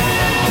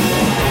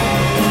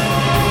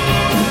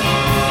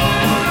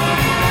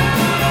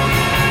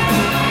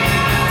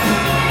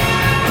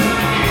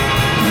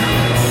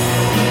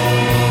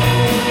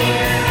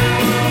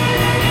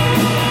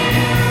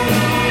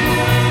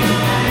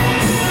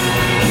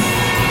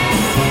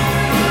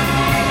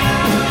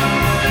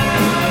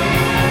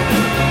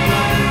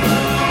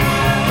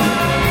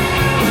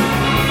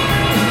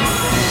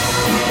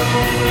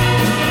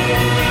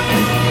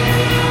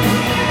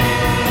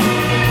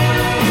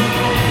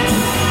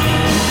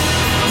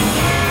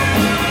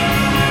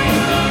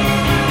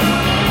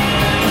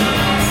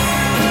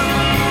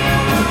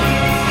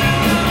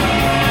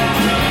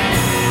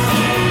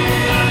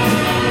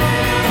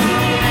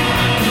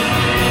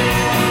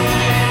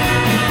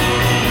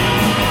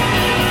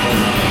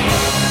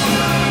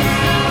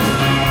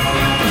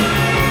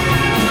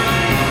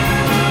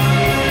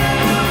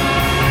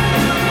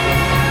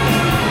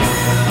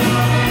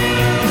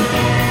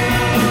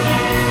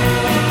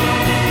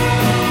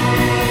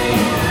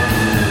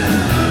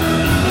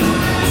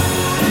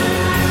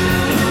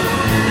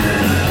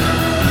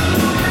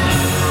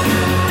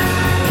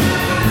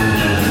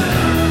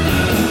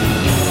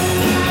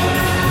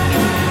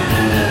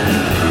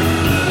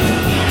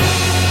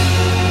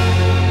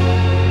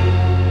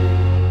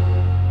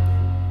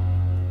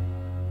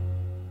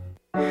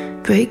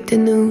 Break the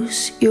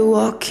news, you're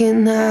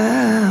walking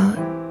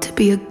out to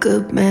be a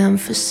good man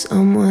for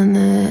someone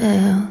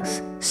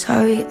else.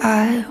 Sorry,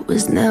 I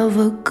was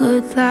never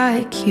good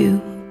like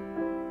you.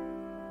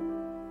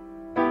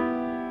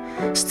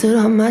 Stood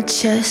on my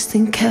chest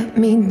and kept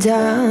me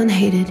down.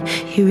 Hated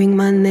hearing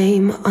my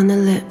name on the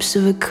lips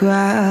of a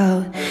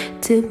crowd.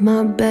 Did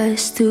my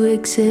best to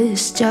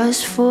exist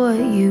just for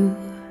you.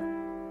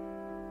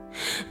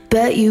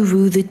 Bet you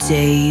rue the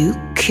day you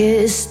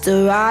kissed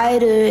a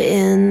rider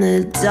in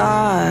the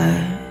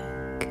dark.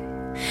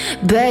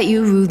 Bet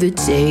you rue the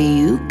day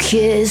you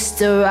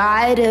kissed a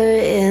rider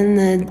in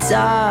the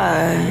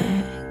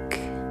dark.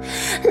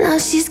 Now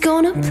she's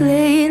gonna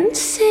play and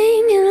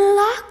sing and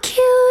lock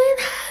you in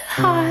her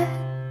heart.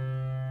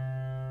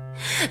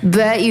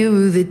 Bet you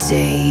rue the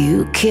day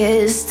you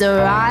kissed a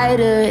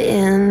rider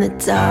in the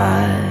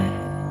dark.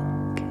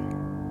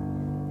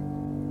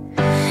 I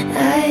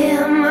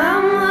am my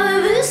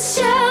mother's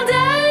child. I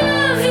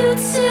love you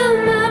till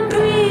my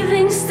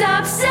breathing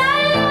stops. I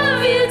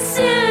love you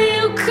till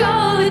you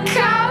call the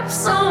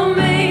cops on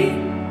me.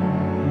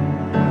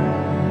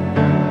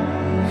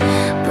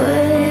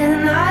 But in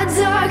our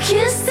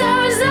darkest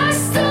hours I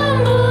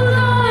stumble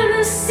on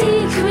a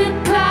secret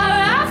power.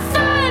 I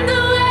find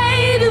a way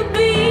to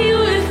be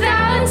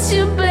without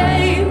you,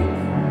 babe.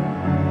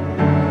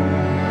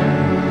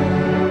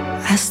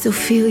 I still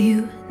feel you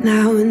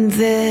now and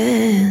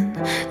then,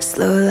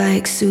 slow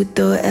like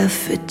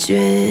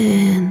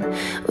pseudoephedrine.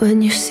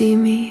 When you see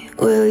me,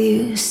 will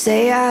you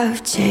say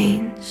I've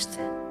changed?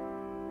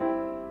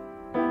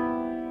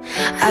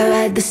 I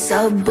ride the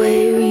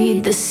subway,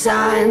 read the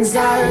signs.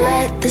 I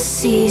let the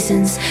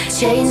seasons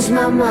change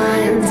my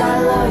mind.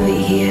 I love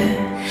it here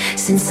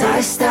since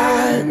I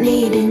started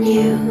needing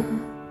you.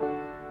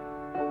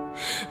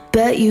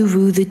 Bet you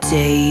rue the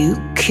day you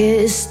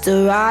kissed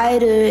a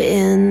rider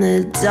in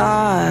the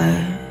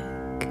dark.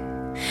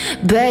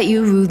 Bet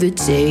you rue the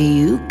day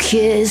you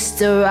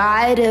kissed a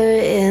rider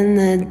in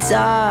the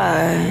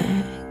dark.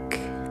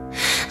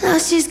 Now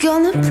she's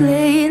gonna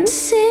play and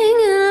sing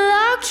and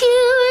lock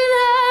you in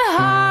her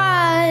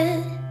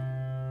heart.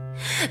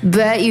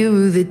 Bet you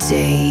rue the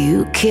day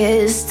you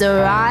kissed a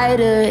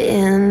rider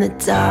in the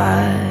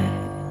dark.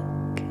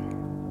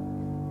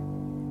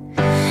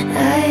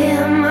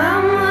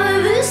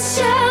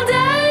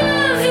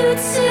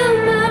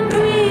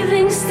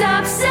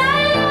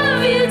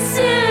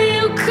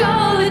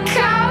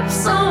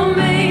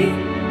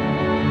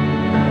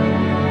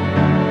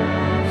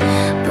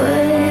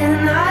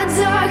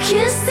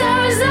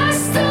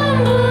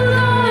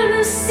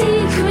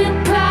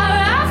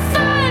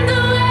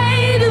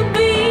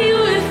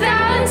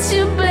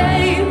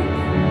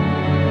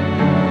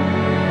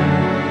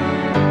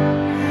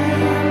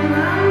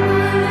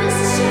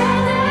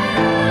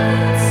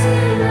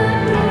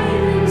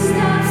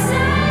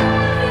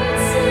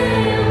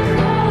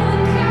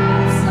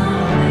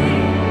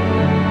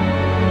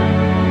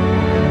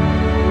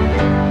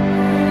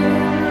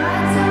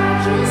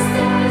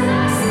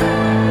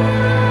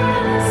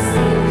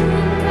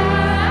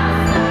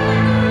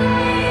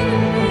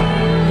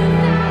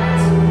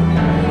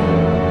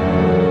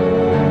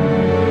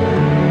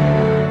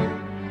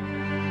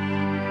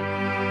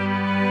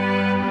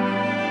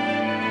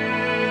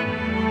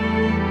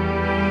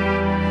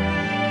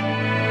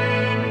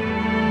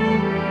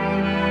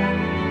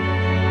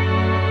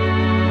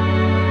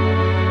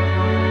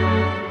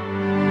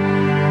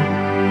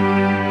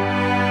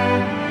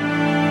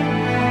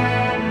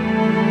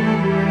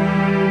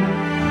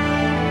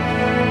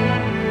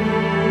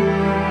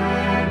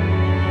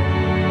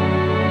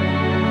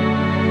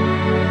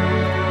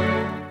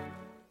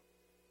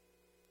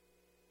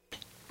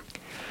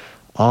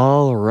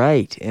 All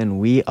right, and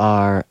we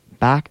are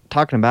back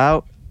talking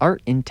about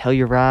art in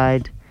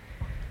Telluride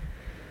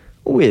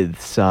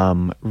with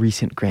some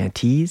recent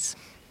grantees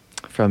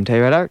from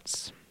Telluride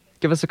Arts.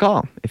 Give us a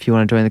call if you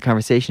want to join the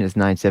conversation. It's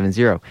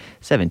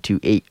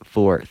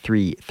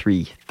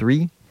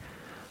 970-728-4333.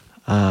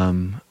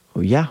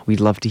 Yeah, we'd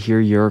love to hear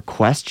your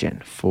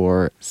question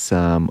for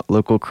some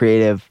local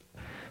creative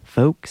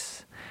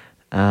folks.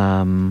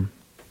 And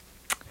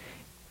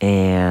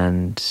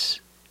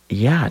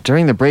yeah,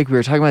 during the break, we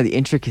were talking about the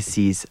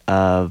intricacies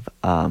of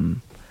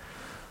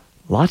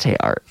latte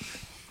art.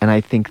 And I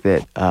think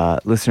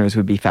that listeners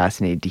would be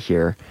fascinated to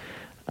hear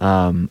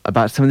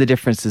about some of the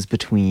differences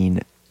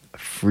between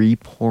free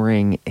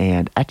pouring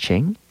and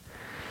etching.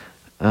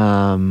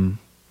 And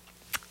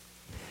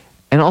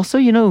also,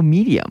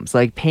 mediums,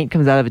 like paint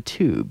comes out of a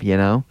tube,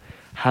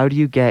 How do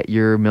you get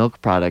your milk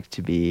product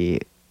to be,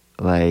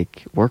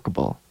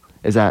 workable?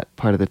 Is that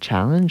part of the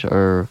challenge,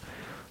 or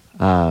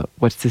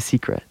what's the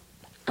secret?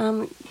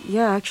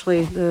 Yeah,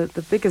 actually,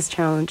 the biggest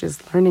challenge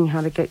is learning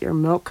how to get your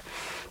milk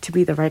to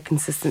be the right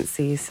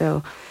consistency.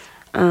 So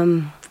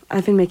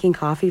I've been making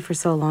coffee for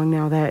so long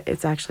now that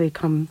it's actually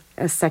come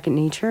as second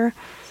nature.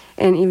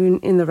 And even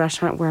in the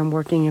restaurant where I'm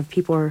working, if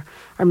people are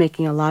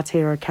making a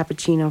latte or a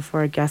cappuccino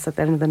for a guest at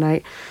the end of the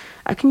night,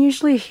 I can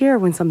usually hear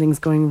when something's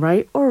going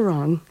right or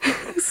wrong.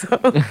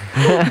 But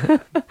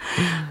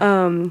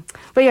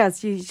yeah,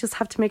 so you just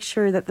have to make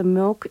sure that the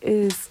milk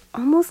is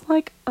almost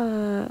like,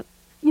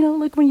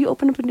 like when you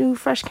open up a new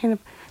fresh can of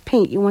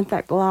paint, you want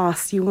that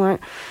gloss. You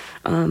want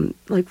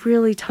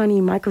really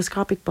tiny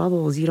microscopic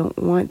bubbles. You don't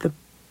want the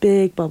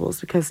big bubbles,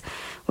 because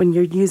when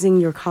you're using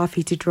your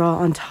coffee to draw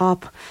on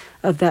top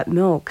of that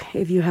milk,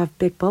 if you have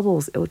big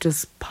bubbles, it'll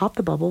just pop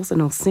the bubbles and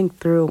it'll sink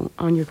through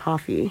on your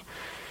coffee.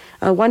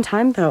 One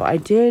time, though, I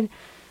did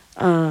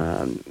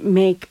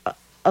make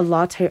a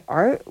latte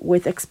art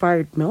with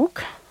expired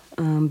milk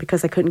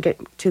because I couldn't get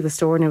to the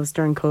store and it was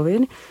during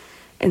COVID.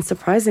 And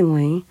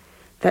surprisingly,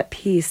 that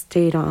piece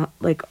stayed on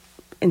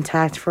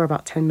intact for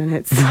about 10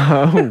 minutes.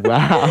 Oh,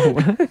 wow.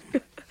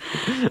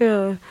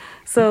 Yeah.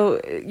 So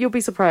you'll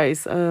be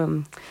surprised. I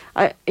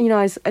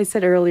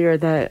said earlier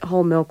that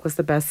whole milk was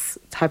the best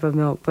type of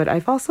milk, but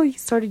I've also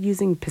started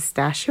using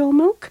pistachio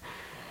milk,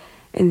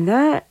 and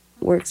that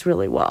works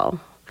really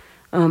well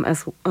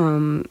as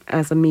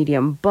a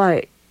medium.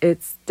 But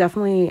it's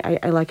definitely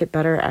I like it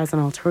better as an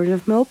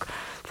alternative milk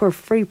for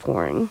free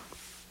pouring.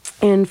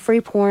 And free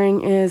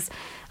pouring is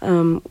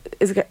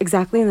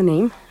exactly in the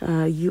name.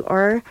 You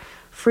are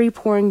free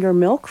pouring your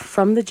milk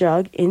from the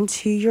jug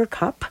into your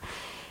cup,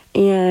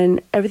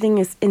 and everything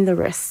is in the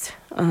wrist.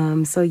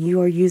 So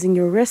you are using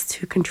your wrist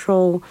to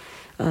control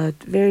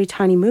very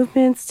tiny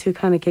movements to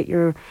kind of get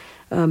your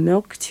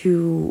milk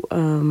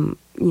to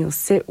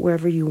sit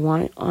wherever you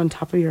want on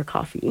top of your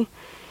coffee.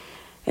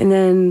 And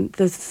then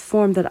the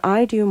form that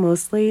I do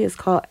mostly is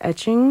called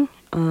etching,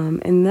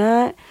 and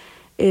that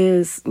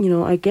is,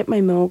 I get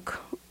my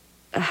milk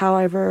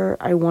however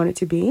I want it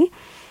to be.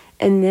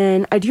 And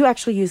then I do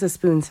actually use a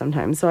spoon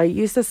sometimes. So I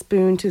use the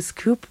spoon to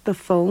scoop the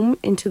foam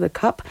into the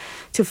cup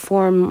to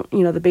form,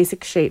 the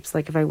basic shapes.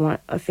 Like if I want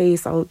a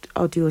face, I'll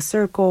do a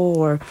circle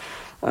or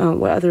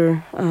what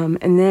other.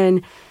 And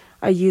then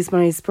I use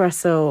my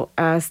espresso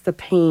as the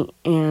paint.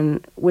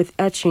 And with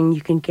etching,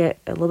 you can get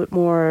a little bit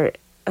more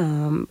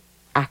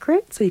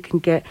accurate. So you can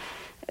get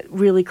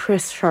really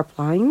crisp, sharp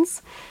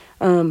lines.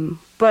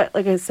 But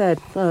like I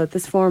said,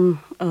 this form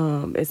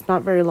is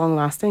not very long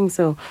lasting,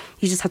 so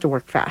you just have to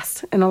work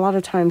fast. And a lot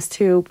of times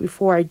too,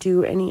 before I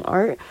do any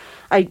art,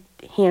 I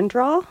hand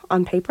draw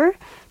on paper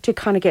to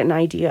kind of get an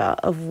idea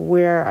of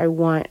where I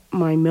want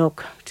my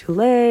milk to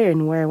lay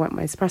and where I want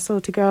my espresso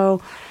to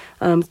go,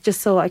 just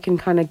so I can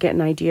kind of get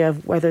an idea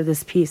of whether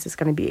this piece is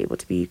going to be able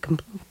to be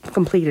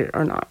completed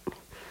or not.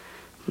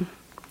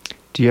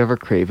 Do you ever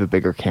crave a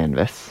bigger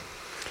canvas?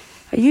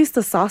 I used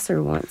the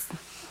saucer once.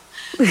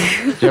 Do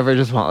you ever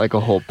just want a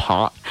whole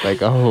pot? A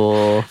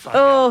whole...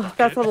 Oh,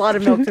 that's a lot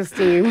of milk to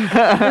steam.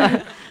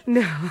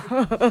 No.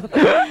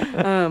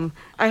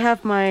 I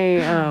have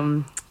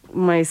my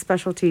my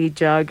specialty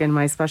jug and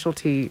my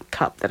specialty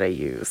cup that I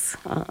use.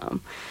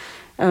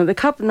 The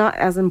cup, not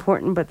as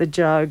important, but the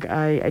jug,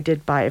 I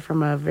did buy it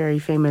from a very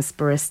famous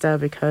barista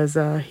because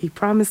he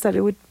promised that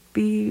it would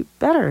be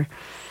better.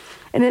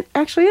 And it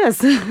actually is.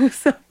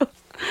 So...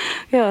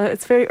 yeah,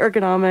 it's very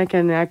ergonomic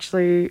and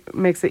actually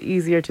makes it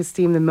easier to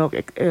steam the milk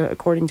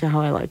according to how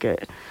I like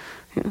it.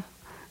 Yeah.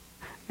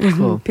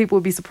 Cool. People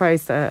would be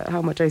surprised at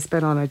how much I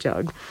spent on a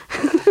jug.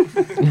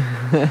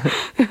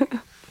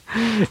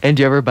 And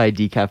do you ever buy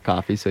decaf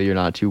coffee so you're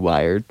not too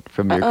wired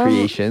from your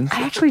creations?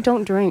 I actually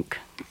don't drink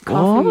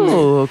coffee.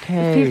 Oh,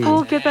 okay.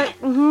 People get that.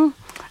 Mm-hmm.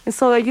 And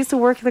so I used to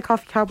work at the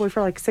Coffee Cowboy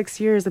for 6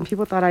 years, and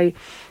people thought I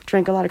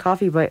drank a lot of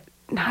coffee, but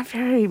not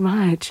very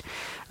much.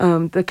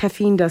 The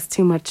caffeine does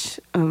too much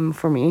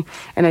for me,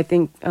 and I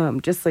think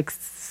just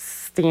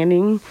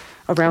standing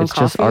around it's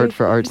coffee. It's just art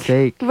for art's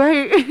sake,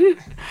 right?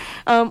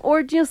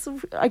 Or just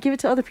I give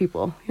it to other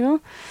people.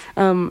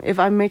 If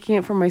I'm making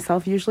it for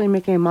myself, usually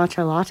making a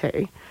matcha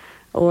latte,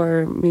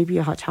 or maybe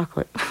a hot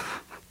chocolate.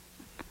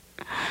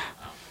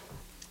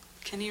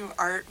 Can you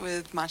art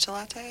with matcha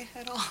latte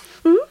at all?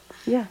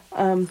 Yeah,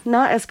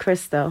 not as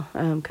Chris though,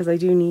 because I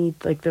do need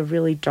like the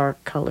really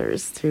dark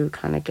colors to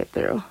kind of get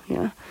through.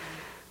 Yeah,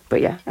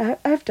 but yeah,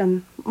 I've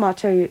done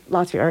matcha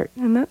latte art,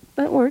 and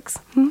that works.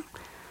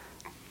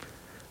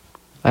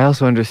 I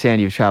also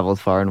understand you've traveled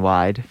far and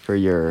wide for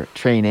your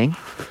training.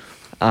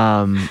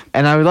 And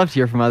I would love to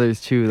hear from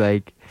others too.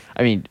 Like,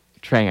 I mean,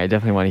 Trang, I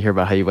definitely want to hear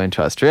about how you went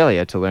to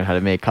Australia to learn how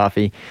to make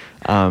coffee.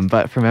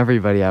 But from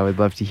everybody, I would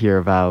love to hear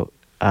about,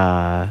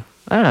 I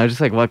don't know,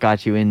 just like what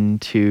got you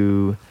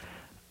into,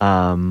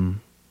 I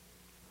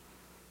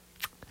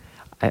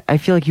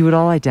feel like you would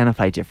all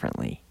identify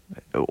differently,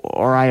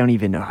 or I don't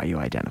even know how you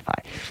identify,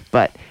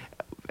 but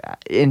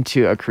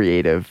into a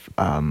creative,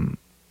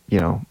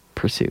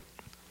 pursuit.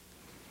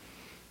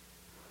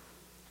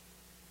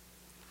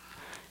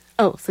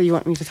 Oh, so you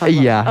want me to talk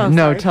about Yeah, oh,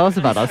 no, sorry. tell us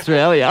about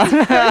Australia.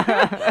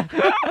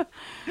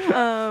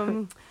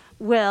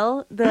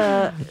 Well,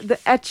 the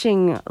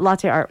etching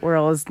latte art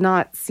world is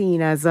not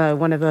seen as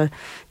one of the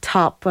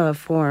top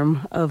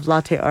form of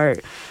latte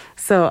art.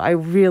 So I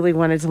really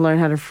wanted to learn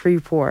how to free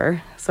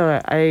pour. So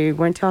I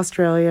went to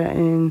Australia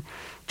in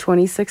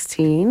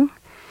 2016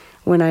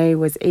 when I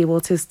was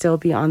able to still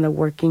be on the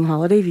working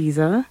holiday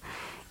visa.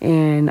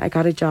 And I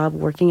got a job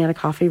working at a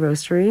coffee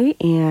roastery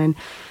and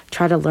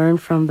try to learn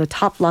from the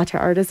top latte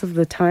artists of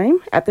the time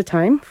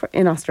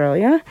in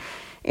Australia,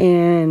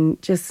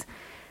 and just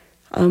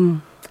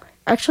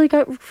actually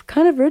got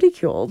kind of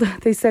ridiculed.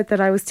 They said that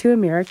I was too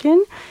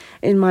American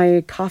in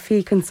my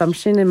coffee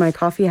consumption and my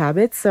coffee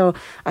habits, so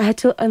I had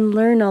to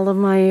unlearn all of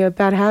my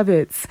bad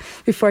habits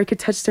before I could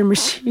touch their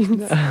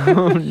machines.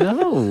 Oh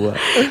no!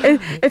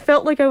 It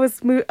felt like I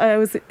was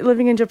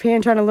living in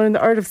Japan trying to learn the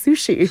art of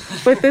sushi,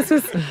 but this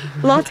was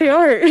latte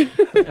art.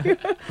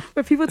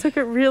 But people took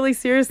it really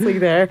seriously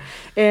there,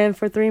 and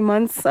for 3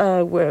 months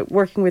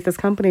working with this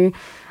company,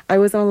 I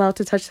wasn't allowed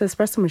to touch the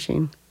espresso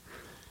machine.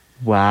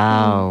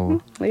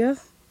 Wow.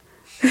 Yes.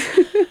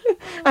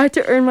 I had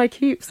to earn my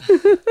keeps.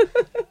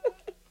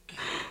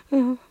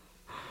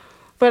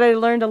 But I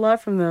learned a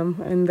lot from them,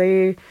 and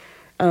they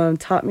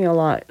taught me a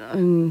lot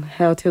on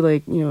how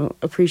to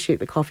appreciate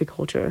the coffee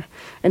culture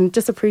and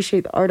just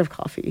appreciate the art of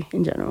coffee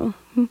in general.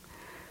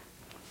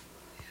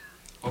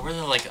 What were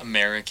the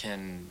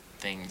American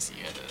things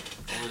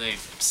what were they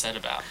said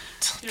about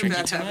Your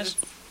drinking bad too much? habits.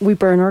 We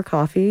burn our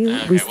coffee,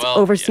 we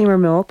oversteam our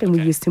milk, and we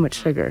Okay. use too much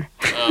sugar.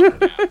 Oh, yeah.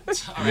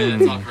 All right,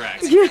 that's all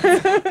correct.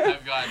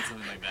 I've gotten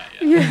something like that.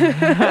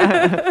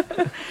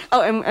 Yeah.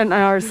 Oh, and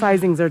our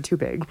sizings are too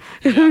big.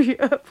 The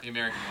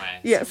American way.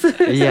 Yes.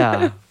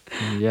 Yeah.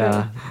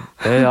 Yeah.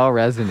 They all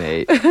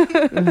resonate.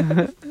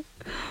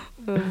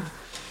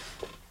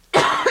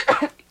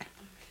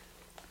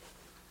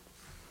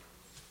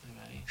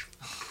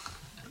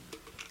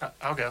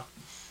 I'll go.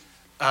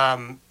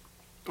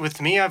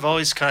 With me, I've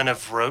always kind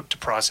of wrote to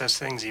process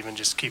things, even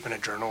just keeping a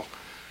journal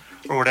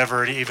or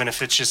whatever, even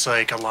if it's just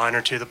like a line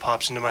or two that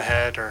pops into my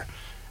head, or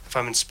if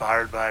I'm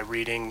inspired by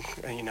reading,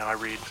 I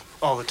read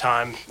all the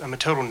time. I'm a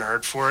total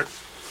nerd for it.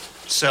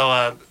 So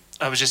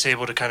I was just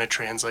able to kind of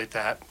translate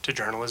that to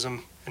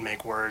journalism and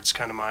make words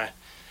kind of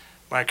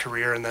my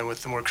career. And then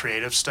with the more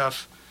creative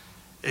stuff,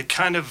 it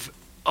kind of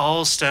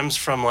all stems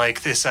from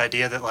this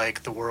idea that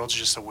the world's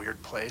just a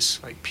weird place.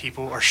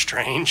 People are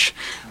strange.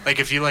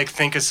 If you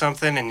think of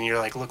something and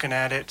you're looking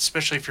at it,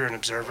 especially if you're an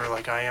observer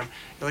like I am,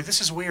 you're like,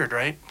 this is weird,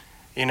 right?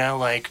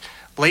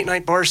 Late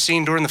night bar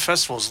scene during the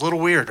festival is a little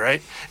weird,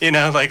 right?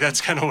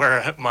 That's kind of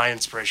where my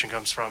inspiration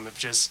comes from, of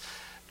just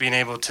being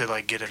able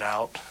to get it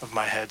out of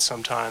my head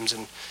sometimes,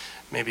 and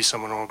maybe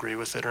someone will agree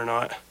with it or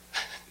not.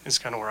 Is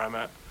kind of where I'm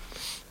at.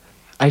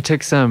 I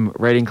took some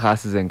writing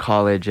classes in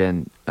college,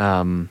 and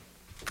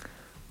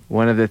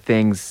one of the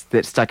things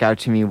that stuck out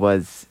to me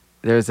was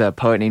there's a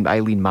poet named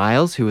Eileen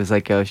Miles who was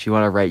like, if you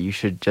want to write, you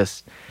should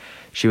just,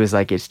 she was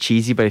like, it's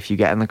cheesy, but if you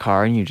get in the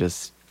car and you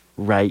just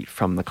write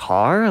from the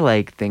car,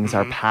 things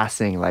are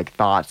passing,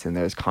 thoughts, and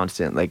there's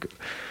constant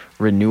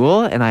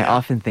renewal. And I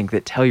often think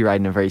that Telluride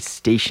in a very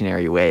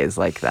stationary way is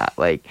like that.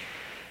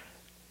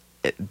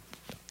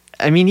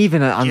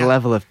 Even on the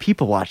level of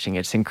people watching,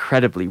 it's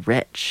incredibly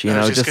rich.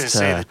 I was just going to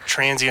say the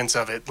transience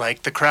of it.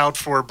 The crowd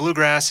for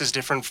bluegrass is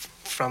different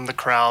from the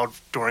crowd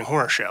during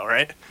horror show,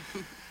 right?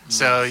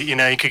 So you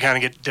could kind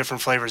of get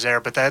different flavors there.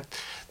 But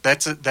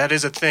that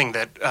is a thing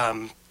that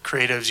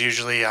creatives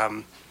usually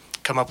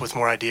come up with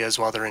more ideas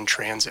while they're in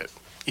transit,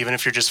 even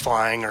if you're just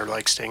flying or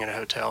staying at a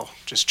hotel,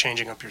 just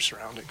changing up your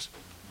surroundings.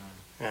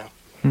 Yeah.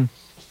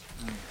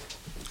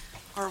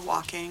 Or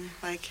walking,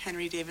 like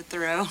Henry David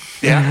Thoreau.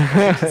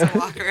 Yeah. As a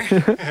walker.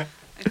 I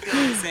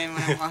feel the same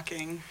when I'm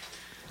walking.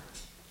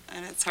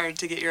 And it's hard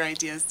to get your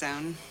ideas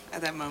down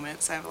at that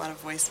moment, so I have a lot of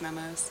voice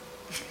memos.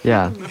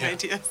 Yeah. Of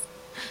ideas.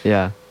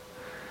 Yeah.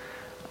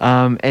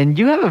 And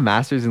you have a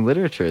master's in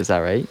literature, is that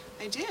right?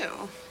 I do,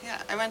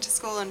 yeah. I went to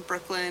school in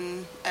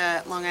Brooklyn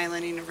at Long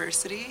Island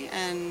University,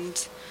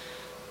 and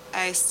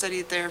I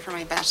studied there for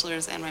my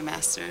bachelor's and my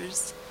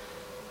master's.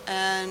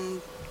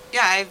 And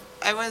yeah,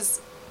 I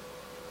was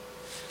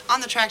on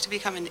the track to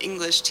become an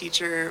English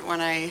teacher when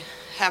I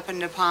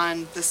happened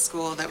upon this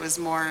school that was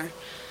more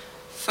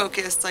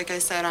focused, like I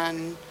said,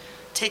 on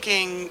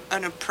taking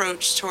an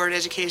approach toward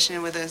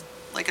education with a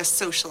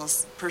social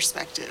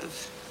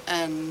perspective.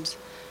 And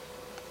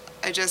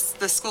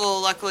the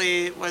school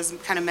luckily was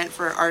kind of meant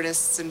for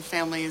artists and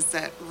families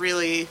that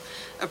really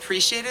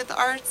appreciated the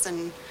arts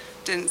and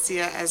didn't see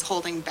it as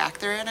holding back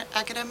their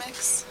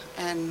academics.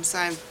 And so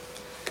I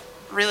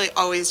really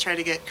always try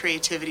to get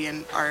creativity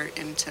and art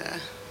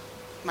into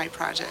my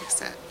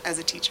projects as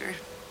a teacher.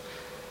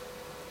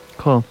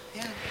 Cool.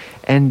 Yeah.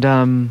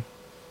 And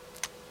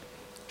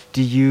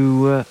do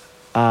you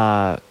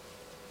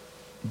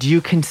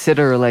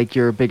consider like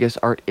your biggest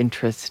art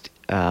interest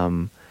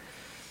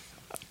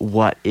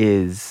what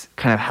is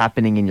kind of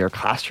happening in your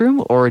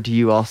classroom, or do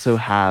you also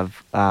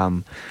have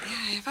I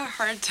have a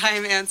hard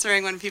time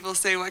answering when people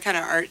say, what kind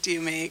of art do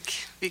you make?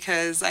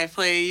 Because I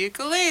play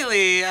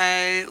ukulele,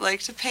 I like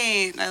to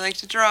paint, I like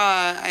to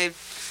draw.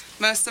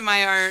 Most of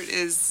my art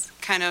is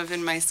kind of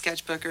in my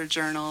sketchbook or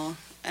journal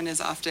and is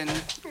often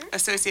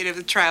associated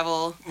with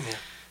travel. Yeah.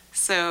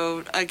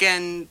 So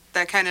again,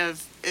 that kind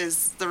of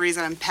is the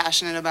reason I'm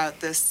passionate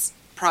about this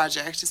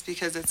project, is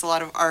because it's a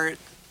lot of art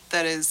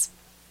that is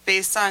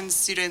based on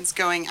students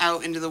going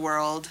out into the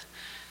world,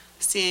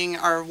 seeing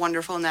our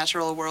wonderful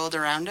natural world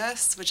around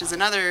us, which is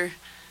another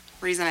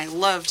reason I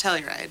love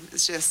Telluride.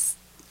 It's just,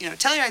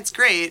 Telluride's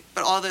great,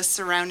 but all the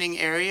surrounding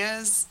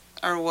areas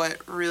are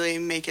what really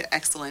make it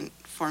excellent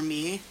for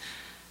me.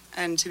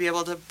 And to be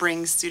able to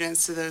bring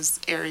students to those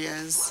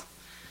areas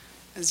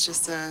is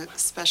just a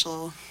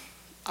special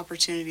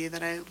opportunity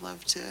that I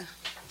love to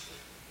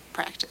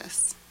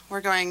practice.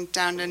 We're going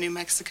down to New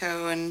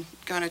Mexico and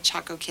going to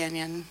Chaco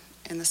Canyon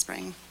in the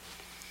spring.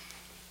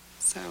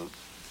 So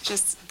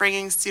just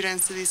bringing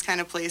students to these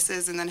kind of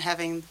places and then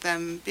having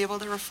them be able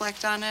to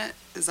reflect on it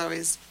is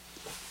always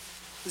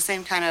the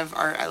same kind of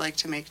art I like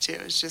to make too.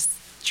 It's just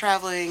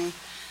traveling,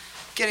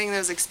 getting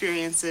those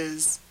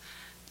experiences,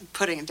 and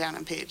putting it down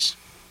on page.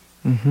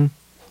 Mm-hmm.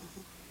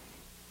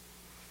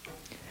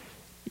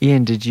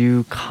 Ian, did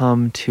you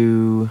come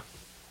to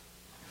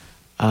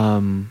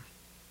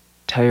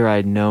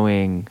Telluride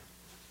knowing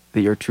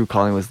that your true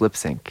calling was lip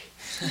sync?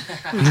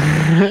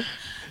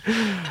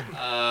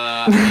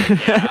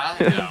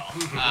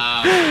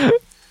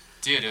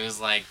 Dude, it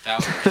was like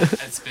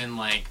it's been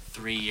like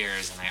 3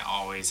 years and I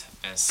always have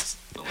missed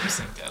the lip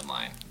sync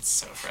deadline. It's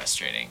so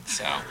frustrating.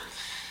 So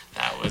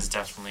that was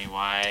definitely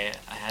why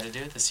I had to do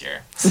it this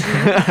year.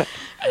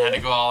 I had to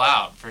go all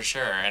out for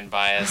sure and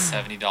buy a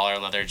 $70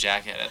 leather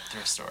jacket at the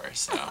thrift store.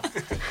 So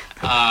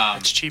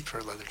It's cheap for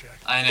a leather jacket.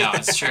 I know,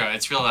 it's true.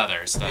 It's real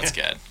leather, so that's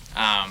good.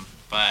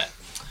 But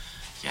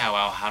yeah,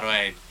 well, how do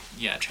I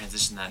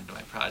transition that into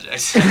my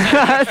project?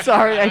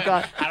 Sorry, how do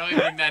I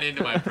bring that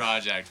into my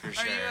project for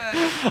sure?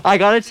 I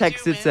got a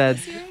text that said,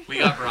 We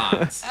got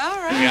bronze. All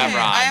right. We got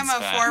bronze. I am a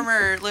but-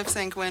 former lip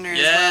sync winner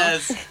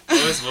Yes.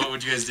 as well. What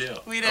would you guys do?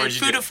 We What did would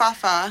you do?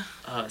 Fudufafa,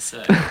 Oh,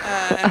 sick.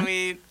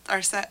 and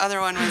our other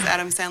one was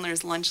Adam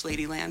Sandler's Lunch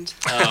Ladyland.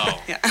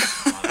 Oh. Yeah.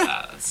 Love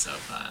that. That's so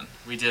fun.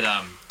 We did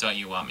Don't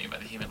You Want Me by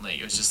the Human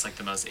League. It was just like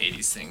the most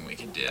 80s thing we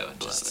could do.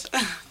 And just,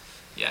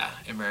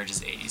 emerge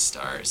as 80s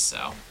stars.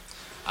 So,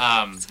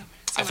 I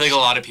feel like a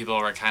lot of people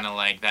were kind of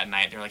like that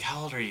night. They're like,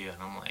 "How old are you?"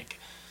 And I'm like,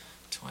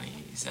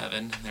 27.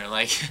 And they're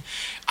like,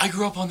 "I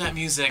grew up on that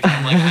music." And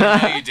I'm like,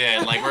 "I know you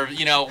did." Like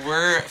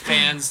we're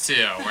fans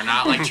too. We're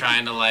not like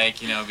trying to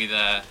be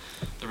the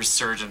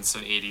resurgence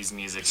of 80s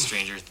music,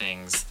 Stranger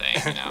Things thing.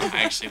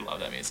 I actually love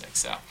that music.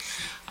 So,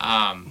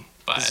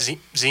 but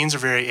Zines are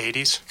very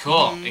 80s.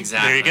 cool.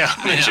 Exactly. There you go.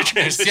 I There's your know.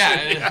 transition.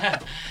 Yeah.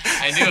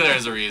 I knew there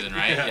was a reason,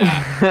 right?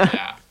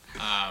 Yeah.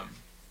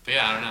 But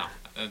yeah, I don't know.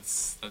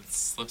 That's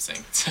lip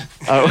synced.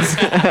 oh.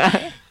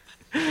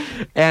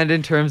 And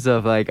in terms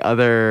of like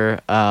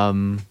other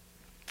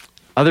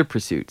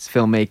pursuits,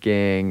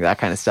 filmmaking, that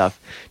kind of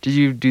stuff, did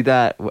you do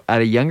that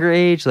at a younger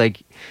age?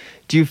 Like,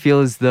 do you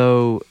feel as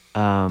though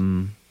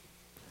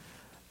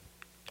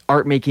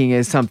art making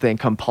is something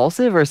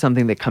compulsive or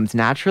something that comes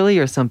naturally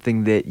or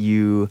something that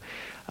you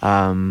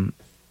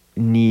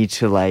need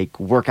to like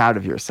work out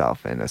of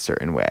yourself in a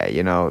certain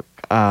way,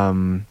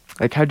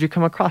 like how'd you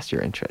come across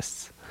your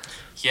interests?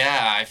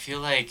 Yeah, I feel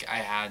like I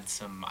had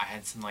some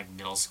like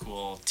middle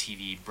school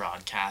TV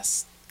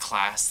broadcast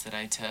class that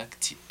I took,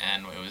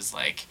 and it was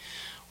like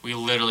we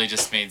literally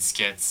just made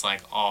skits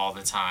like all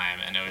the time,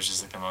 and it was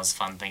just like the most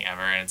fun thing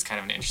ever. And it's kind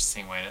of an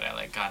interesting way that I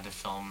like got to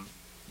film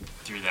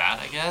through that,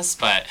 I guess.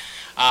 But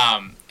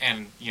and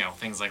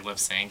things like lip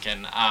sync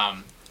and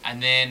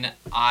then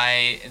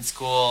in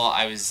school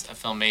I was a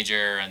film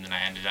major, and then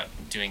I ended up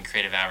doing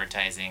creative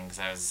advertising because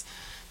I was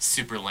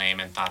super lame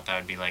and thought that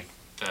would be like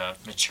the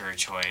mature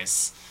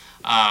choice.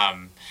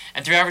 And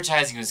through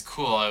advertising it was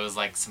cool. It was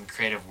like some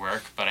creative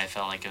work, but I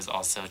felt like it was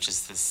also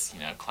just this,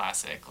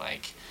 classic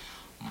like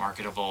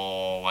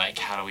marketable, like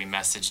how do we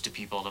message to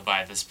people to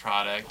buy this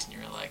product, and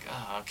you're like,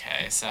 oh,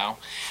 okay. So,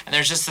 and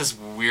there's just this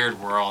weird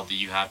world that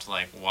you have to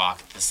like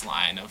walk this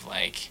line of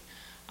like,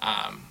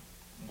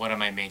 what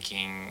am I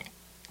making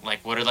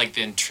like what are like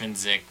the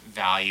intrinsic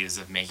values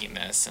of making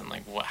this, and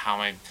like how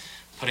am I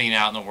putting it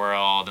out in the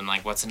world, and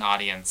like what's an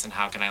audience, and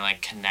how can I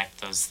like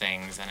connect those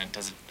things, and it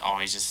doesn't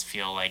always just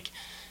feel like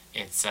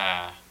it's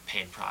a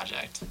paid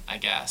project, I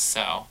guess.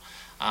 So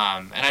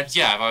and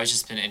I've always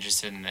just been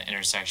interested in the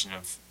intersection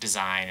of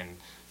design and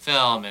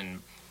film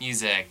and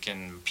music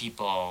and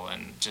people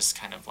and just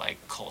kind of like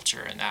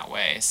culture in that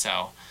way.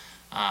 So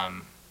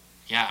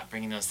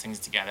bringing those things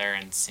together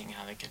and seeing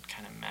how they could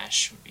kind of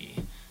mesh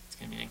it's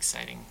gonna be an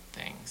exciting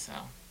thing. So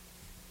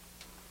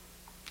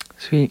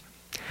Sweet.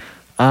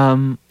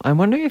 I'm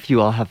wondering if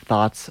you all have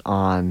thoughts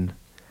on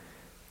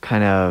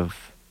kind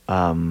of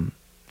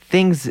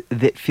things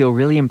that feel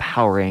really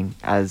empowering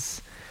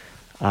as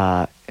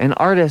an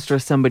artist or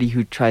somebody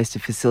who tries to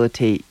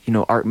facilitate,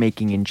 art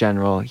making in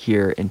general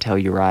here in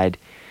Telluride,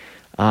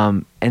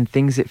 and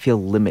things that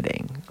feel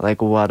limiting.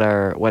 Like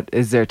what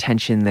is there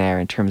tension there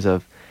in terms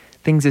of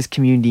things this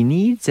community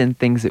needs and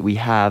things that we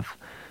have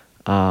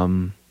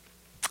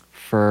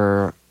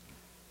for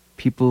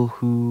people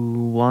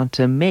who want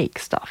to make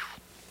stuff?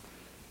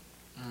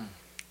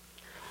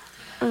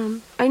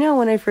 I know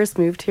when I first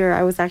moved here,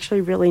 I was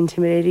actually really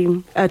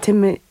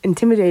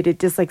intimidated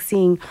just like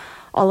seeing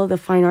all of the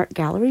fine art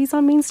galleries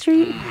on Main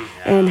Street,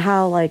 and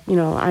how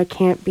I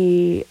can't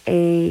be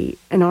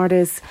an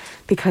artist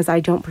because I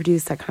don't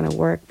produce that kind of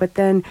work. But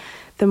then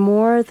the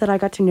more that I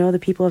got to know the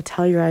people of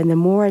Telluride, and the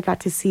more I got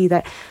to see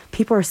that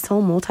people are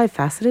so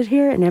multifaceted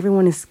here, and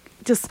everyone is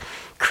just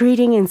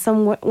creating in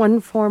one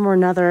form or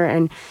another,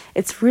 and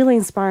it's really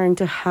inspiring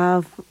to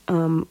have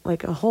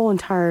like a whole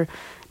entire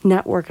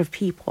network of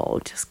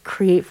people just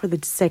create for the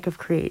sake of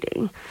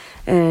creating.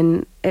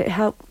 And it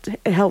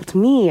helped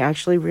me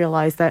actually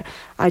realize that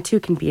I too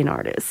can be an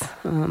artist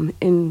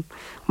in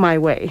my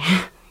way.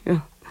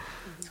 You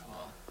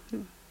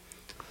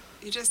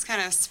just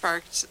kind of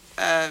sparked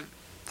a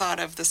thought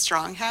of the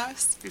Strong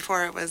House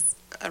before it was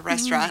a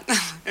restaurant.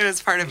 It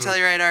was part of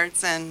Telluride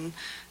Arts, and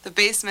the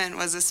basement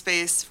was a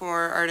space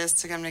for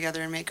artists to come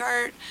together and make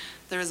art.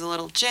 There was a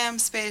little jam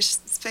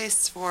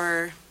space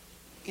for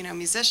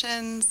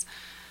musicians.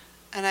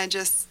 And I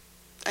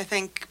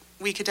think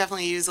we could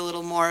definitely use a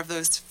little more of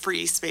those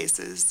free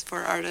spaces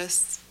for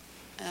artists.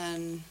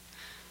 And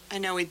I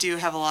know we do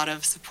have a lot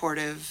of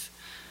supportive,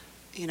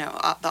 the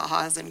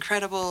AHA is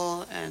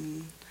incredible,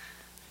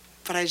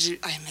 but I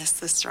miss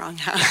the Strong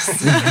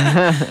House.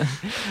 Oh,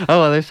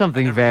 well, there's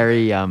something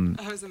very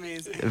That was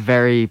amazing.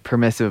 very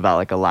permissive about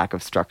like a lack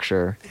of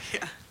structure.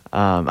 Yeah.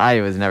 I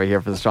was never here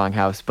for the Strong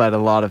House, but a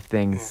lot of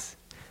things,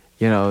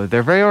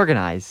 they're very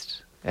organized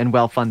and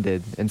well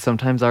funded, and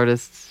sometimes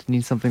artists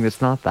need something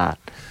that's not that.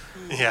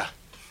 Yeah.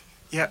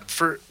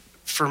 For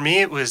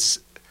me, I was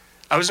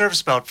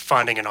nervous about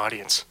finding an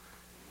audience.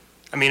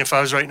 I mean, if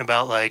I was writing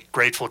about like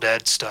Grateful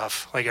Dead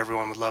stuff, like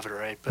everyone would love it,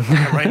 right? But like,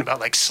 I'm writing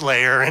about like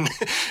Slayer and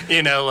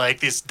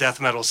like these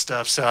death metal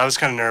stuff. So I was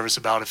kind of nervous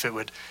about if it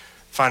would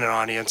find an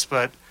audience.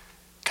 But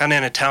kind of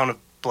in a town of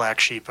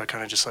black sheep, I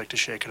kind of just like to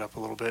shake it up a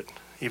little bit,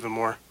 even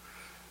more.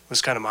 It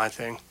was kind of my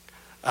thing.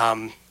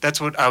 That's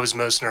what I was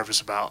most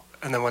nervous about.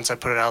 And then once I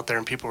put it out there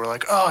and people were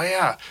like, oh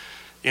yeah,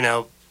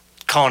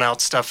 calling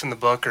out stuff in the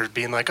book or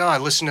being like, oh, I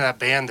listened to that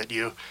band that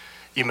you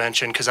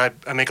mentioned, because I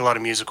make a lot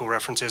of musical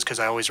references because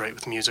I always write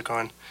with music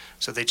on,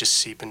 so they just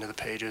seep into the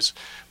pages.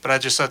 But I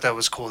just thought that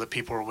was cool that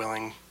people were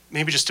willing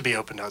maybe just to be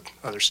open to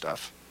other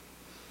stuff.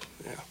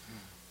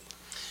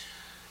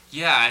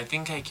 Yeah, I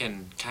think I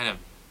can kind of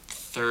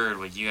third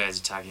what you guys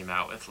are talking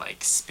about with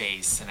like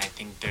space, and I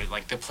think they're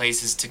like the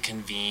places to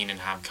convene and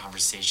have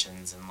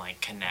conversations and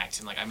like connect,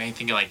 and like I mean I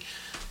think like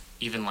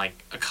even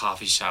like a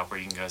coffee shop where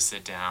you can go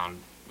sit down.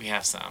 We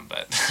have some,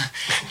 but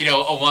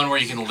a one where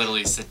you can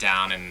literally sit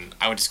down. And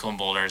I went to school in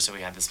Boulder, so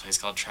we had this place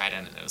called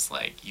Trident, and it was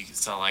like you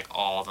saw like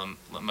all the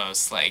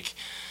most like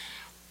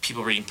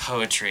people reading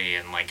poetry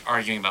and like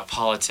arguing about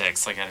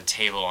politics like at a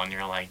table, and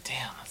you're like,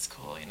 damn, that's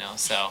cool,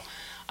 So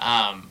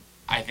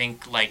I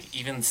think like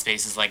even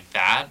spaces like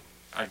that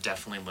are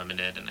definitely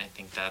limited, and I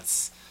think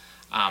that's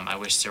I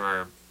wish there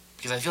were,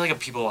 because I feel like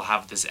people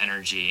have this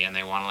energy and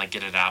they want to like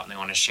get it out and they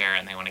want to share it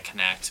and they want to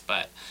connect,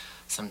 but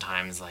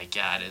sometimes like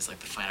it is like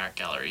the fine art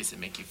galleries that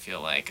make you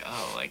feel like,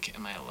 oh, like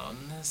am I alone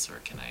in this, or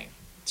can I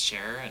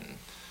share? And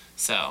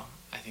so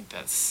I think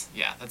that's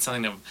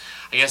something that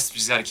I guess we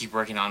just got to keep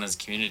working on as a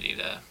community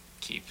to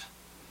keep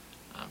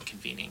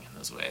convening in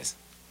those ways.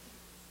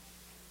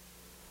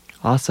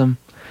 Awesome.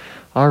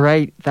 All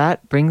right,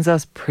 that brings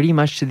us pretty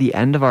much to the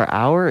end of our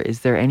hour. Is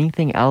there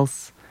anything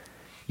else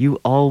you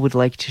all would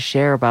like to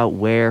share about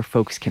where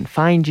folks can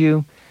find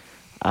you?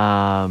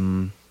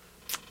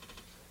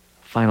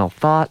 Final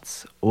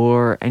thoughts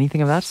or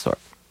anything of that sort?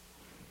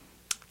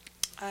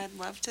 I'd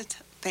love to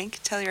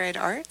thank Telluride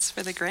Arts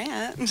for the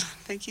grant.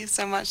 Thank you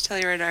so much,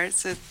 Telluride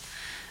Arts.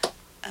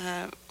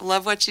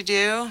 Love what you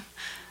do.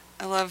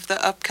 I love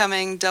the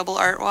upcoming double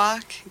art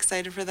walk.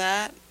 Excited for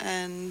that,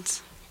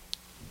 and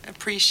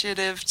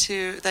appreciative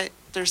that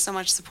there's so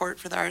much support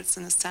for the arts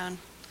in this town.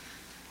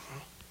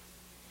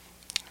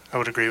 I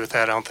would agree with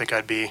that. I don't think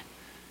I'd be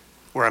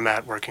where I'm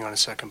at working on a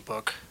second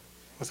book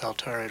without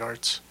Telluride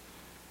Arts.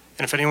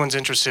 And if anyone's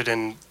interested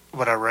in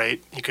what I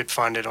write, you could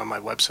find it on my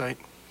website.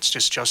 It's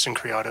just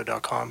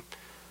justincriado.com,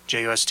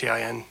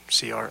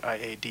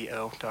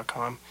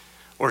 JUSTINCRIADO.com,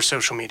 or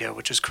social media,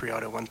 which is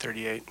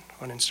Criado138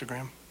 on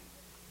Instagram.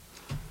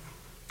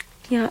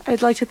 Yeah,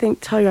 I'd like to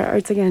thank Telluride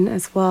Arts again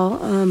as well.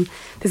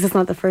 This is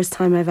not the first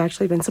time I've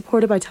actually been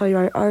supported by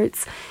Telluride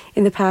Arts.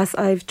 In the past,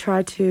 I've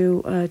tried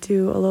to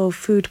do a little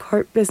food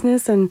cart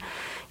business, and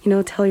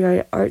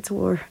Telluride Arts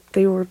were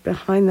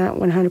behind that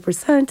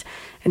 100%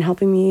 and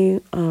helping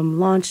me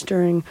launch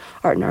during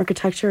art and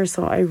architecture.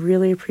 So I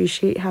really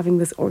appreciate having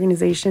this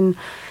organization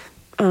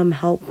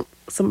help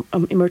some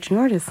emerging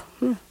artists.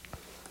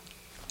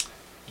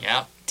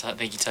 Yeah,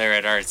 thank you,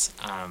 Telluride Arts.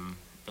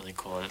 Really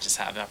cool to just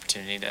have the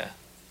opportunity to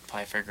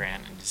apply for a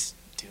grant and just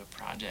do a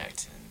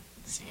project and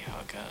see how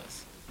it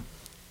goes.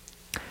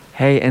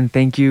 Hey, and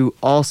thank you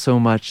all so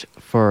much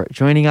for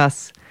joining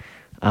us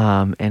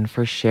and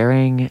for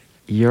sharing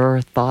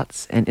your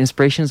thoughts and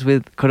inspirations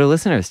with Koto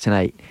listeners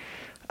tonight.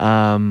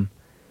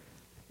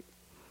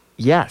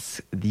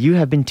 Yes, you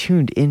have been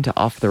tuned into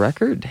Off the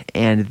Record,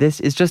 and this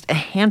is just a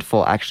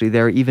handful, actually.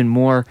 There are even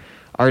more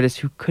artists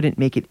who couldn't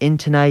make it in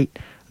tonight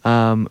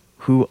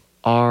who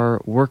are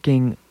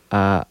working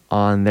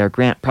on their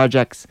grant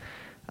projects.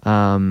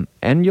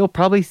 And you'll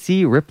probably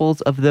see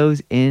ripples of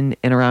those in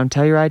and around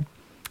Telluride.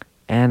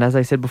 And as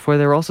I said before,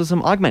 there are also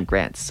some augment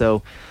grants.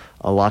 So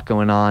a lot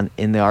going on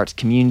in the arts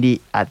community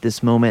at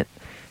this moment.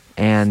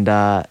 And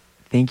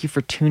thank you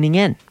for tuning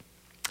in.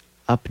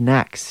 Up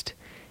next,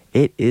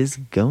 it is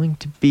going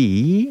to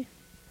be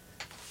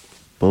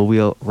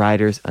Bullwheel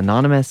Riders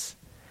Anonymous.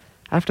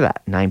 After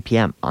that, 9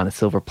 p.m. on a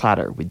silver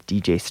platter with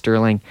DJ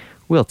Sterling,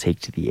 we'll take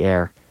to the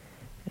air.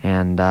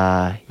 And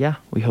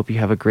we hope you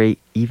have a great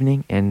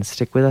evening and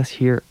stick with us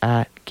here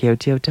at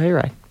KOTO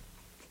Telluride.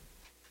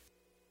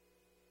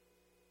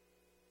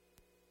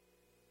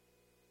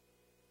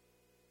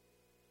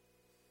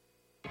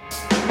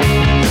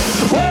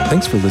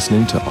 Thanks for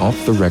listening to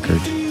Off the Record.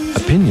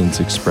 Opinions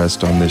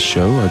expressed on this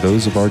show are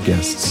those of our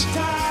guests.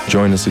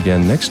 Join us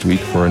again next week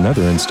for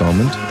another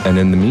installment, and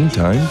in the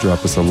meantime,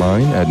 drop us a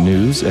line at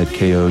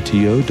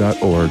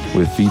news@koto.org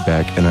with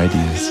feedback and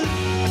ideas.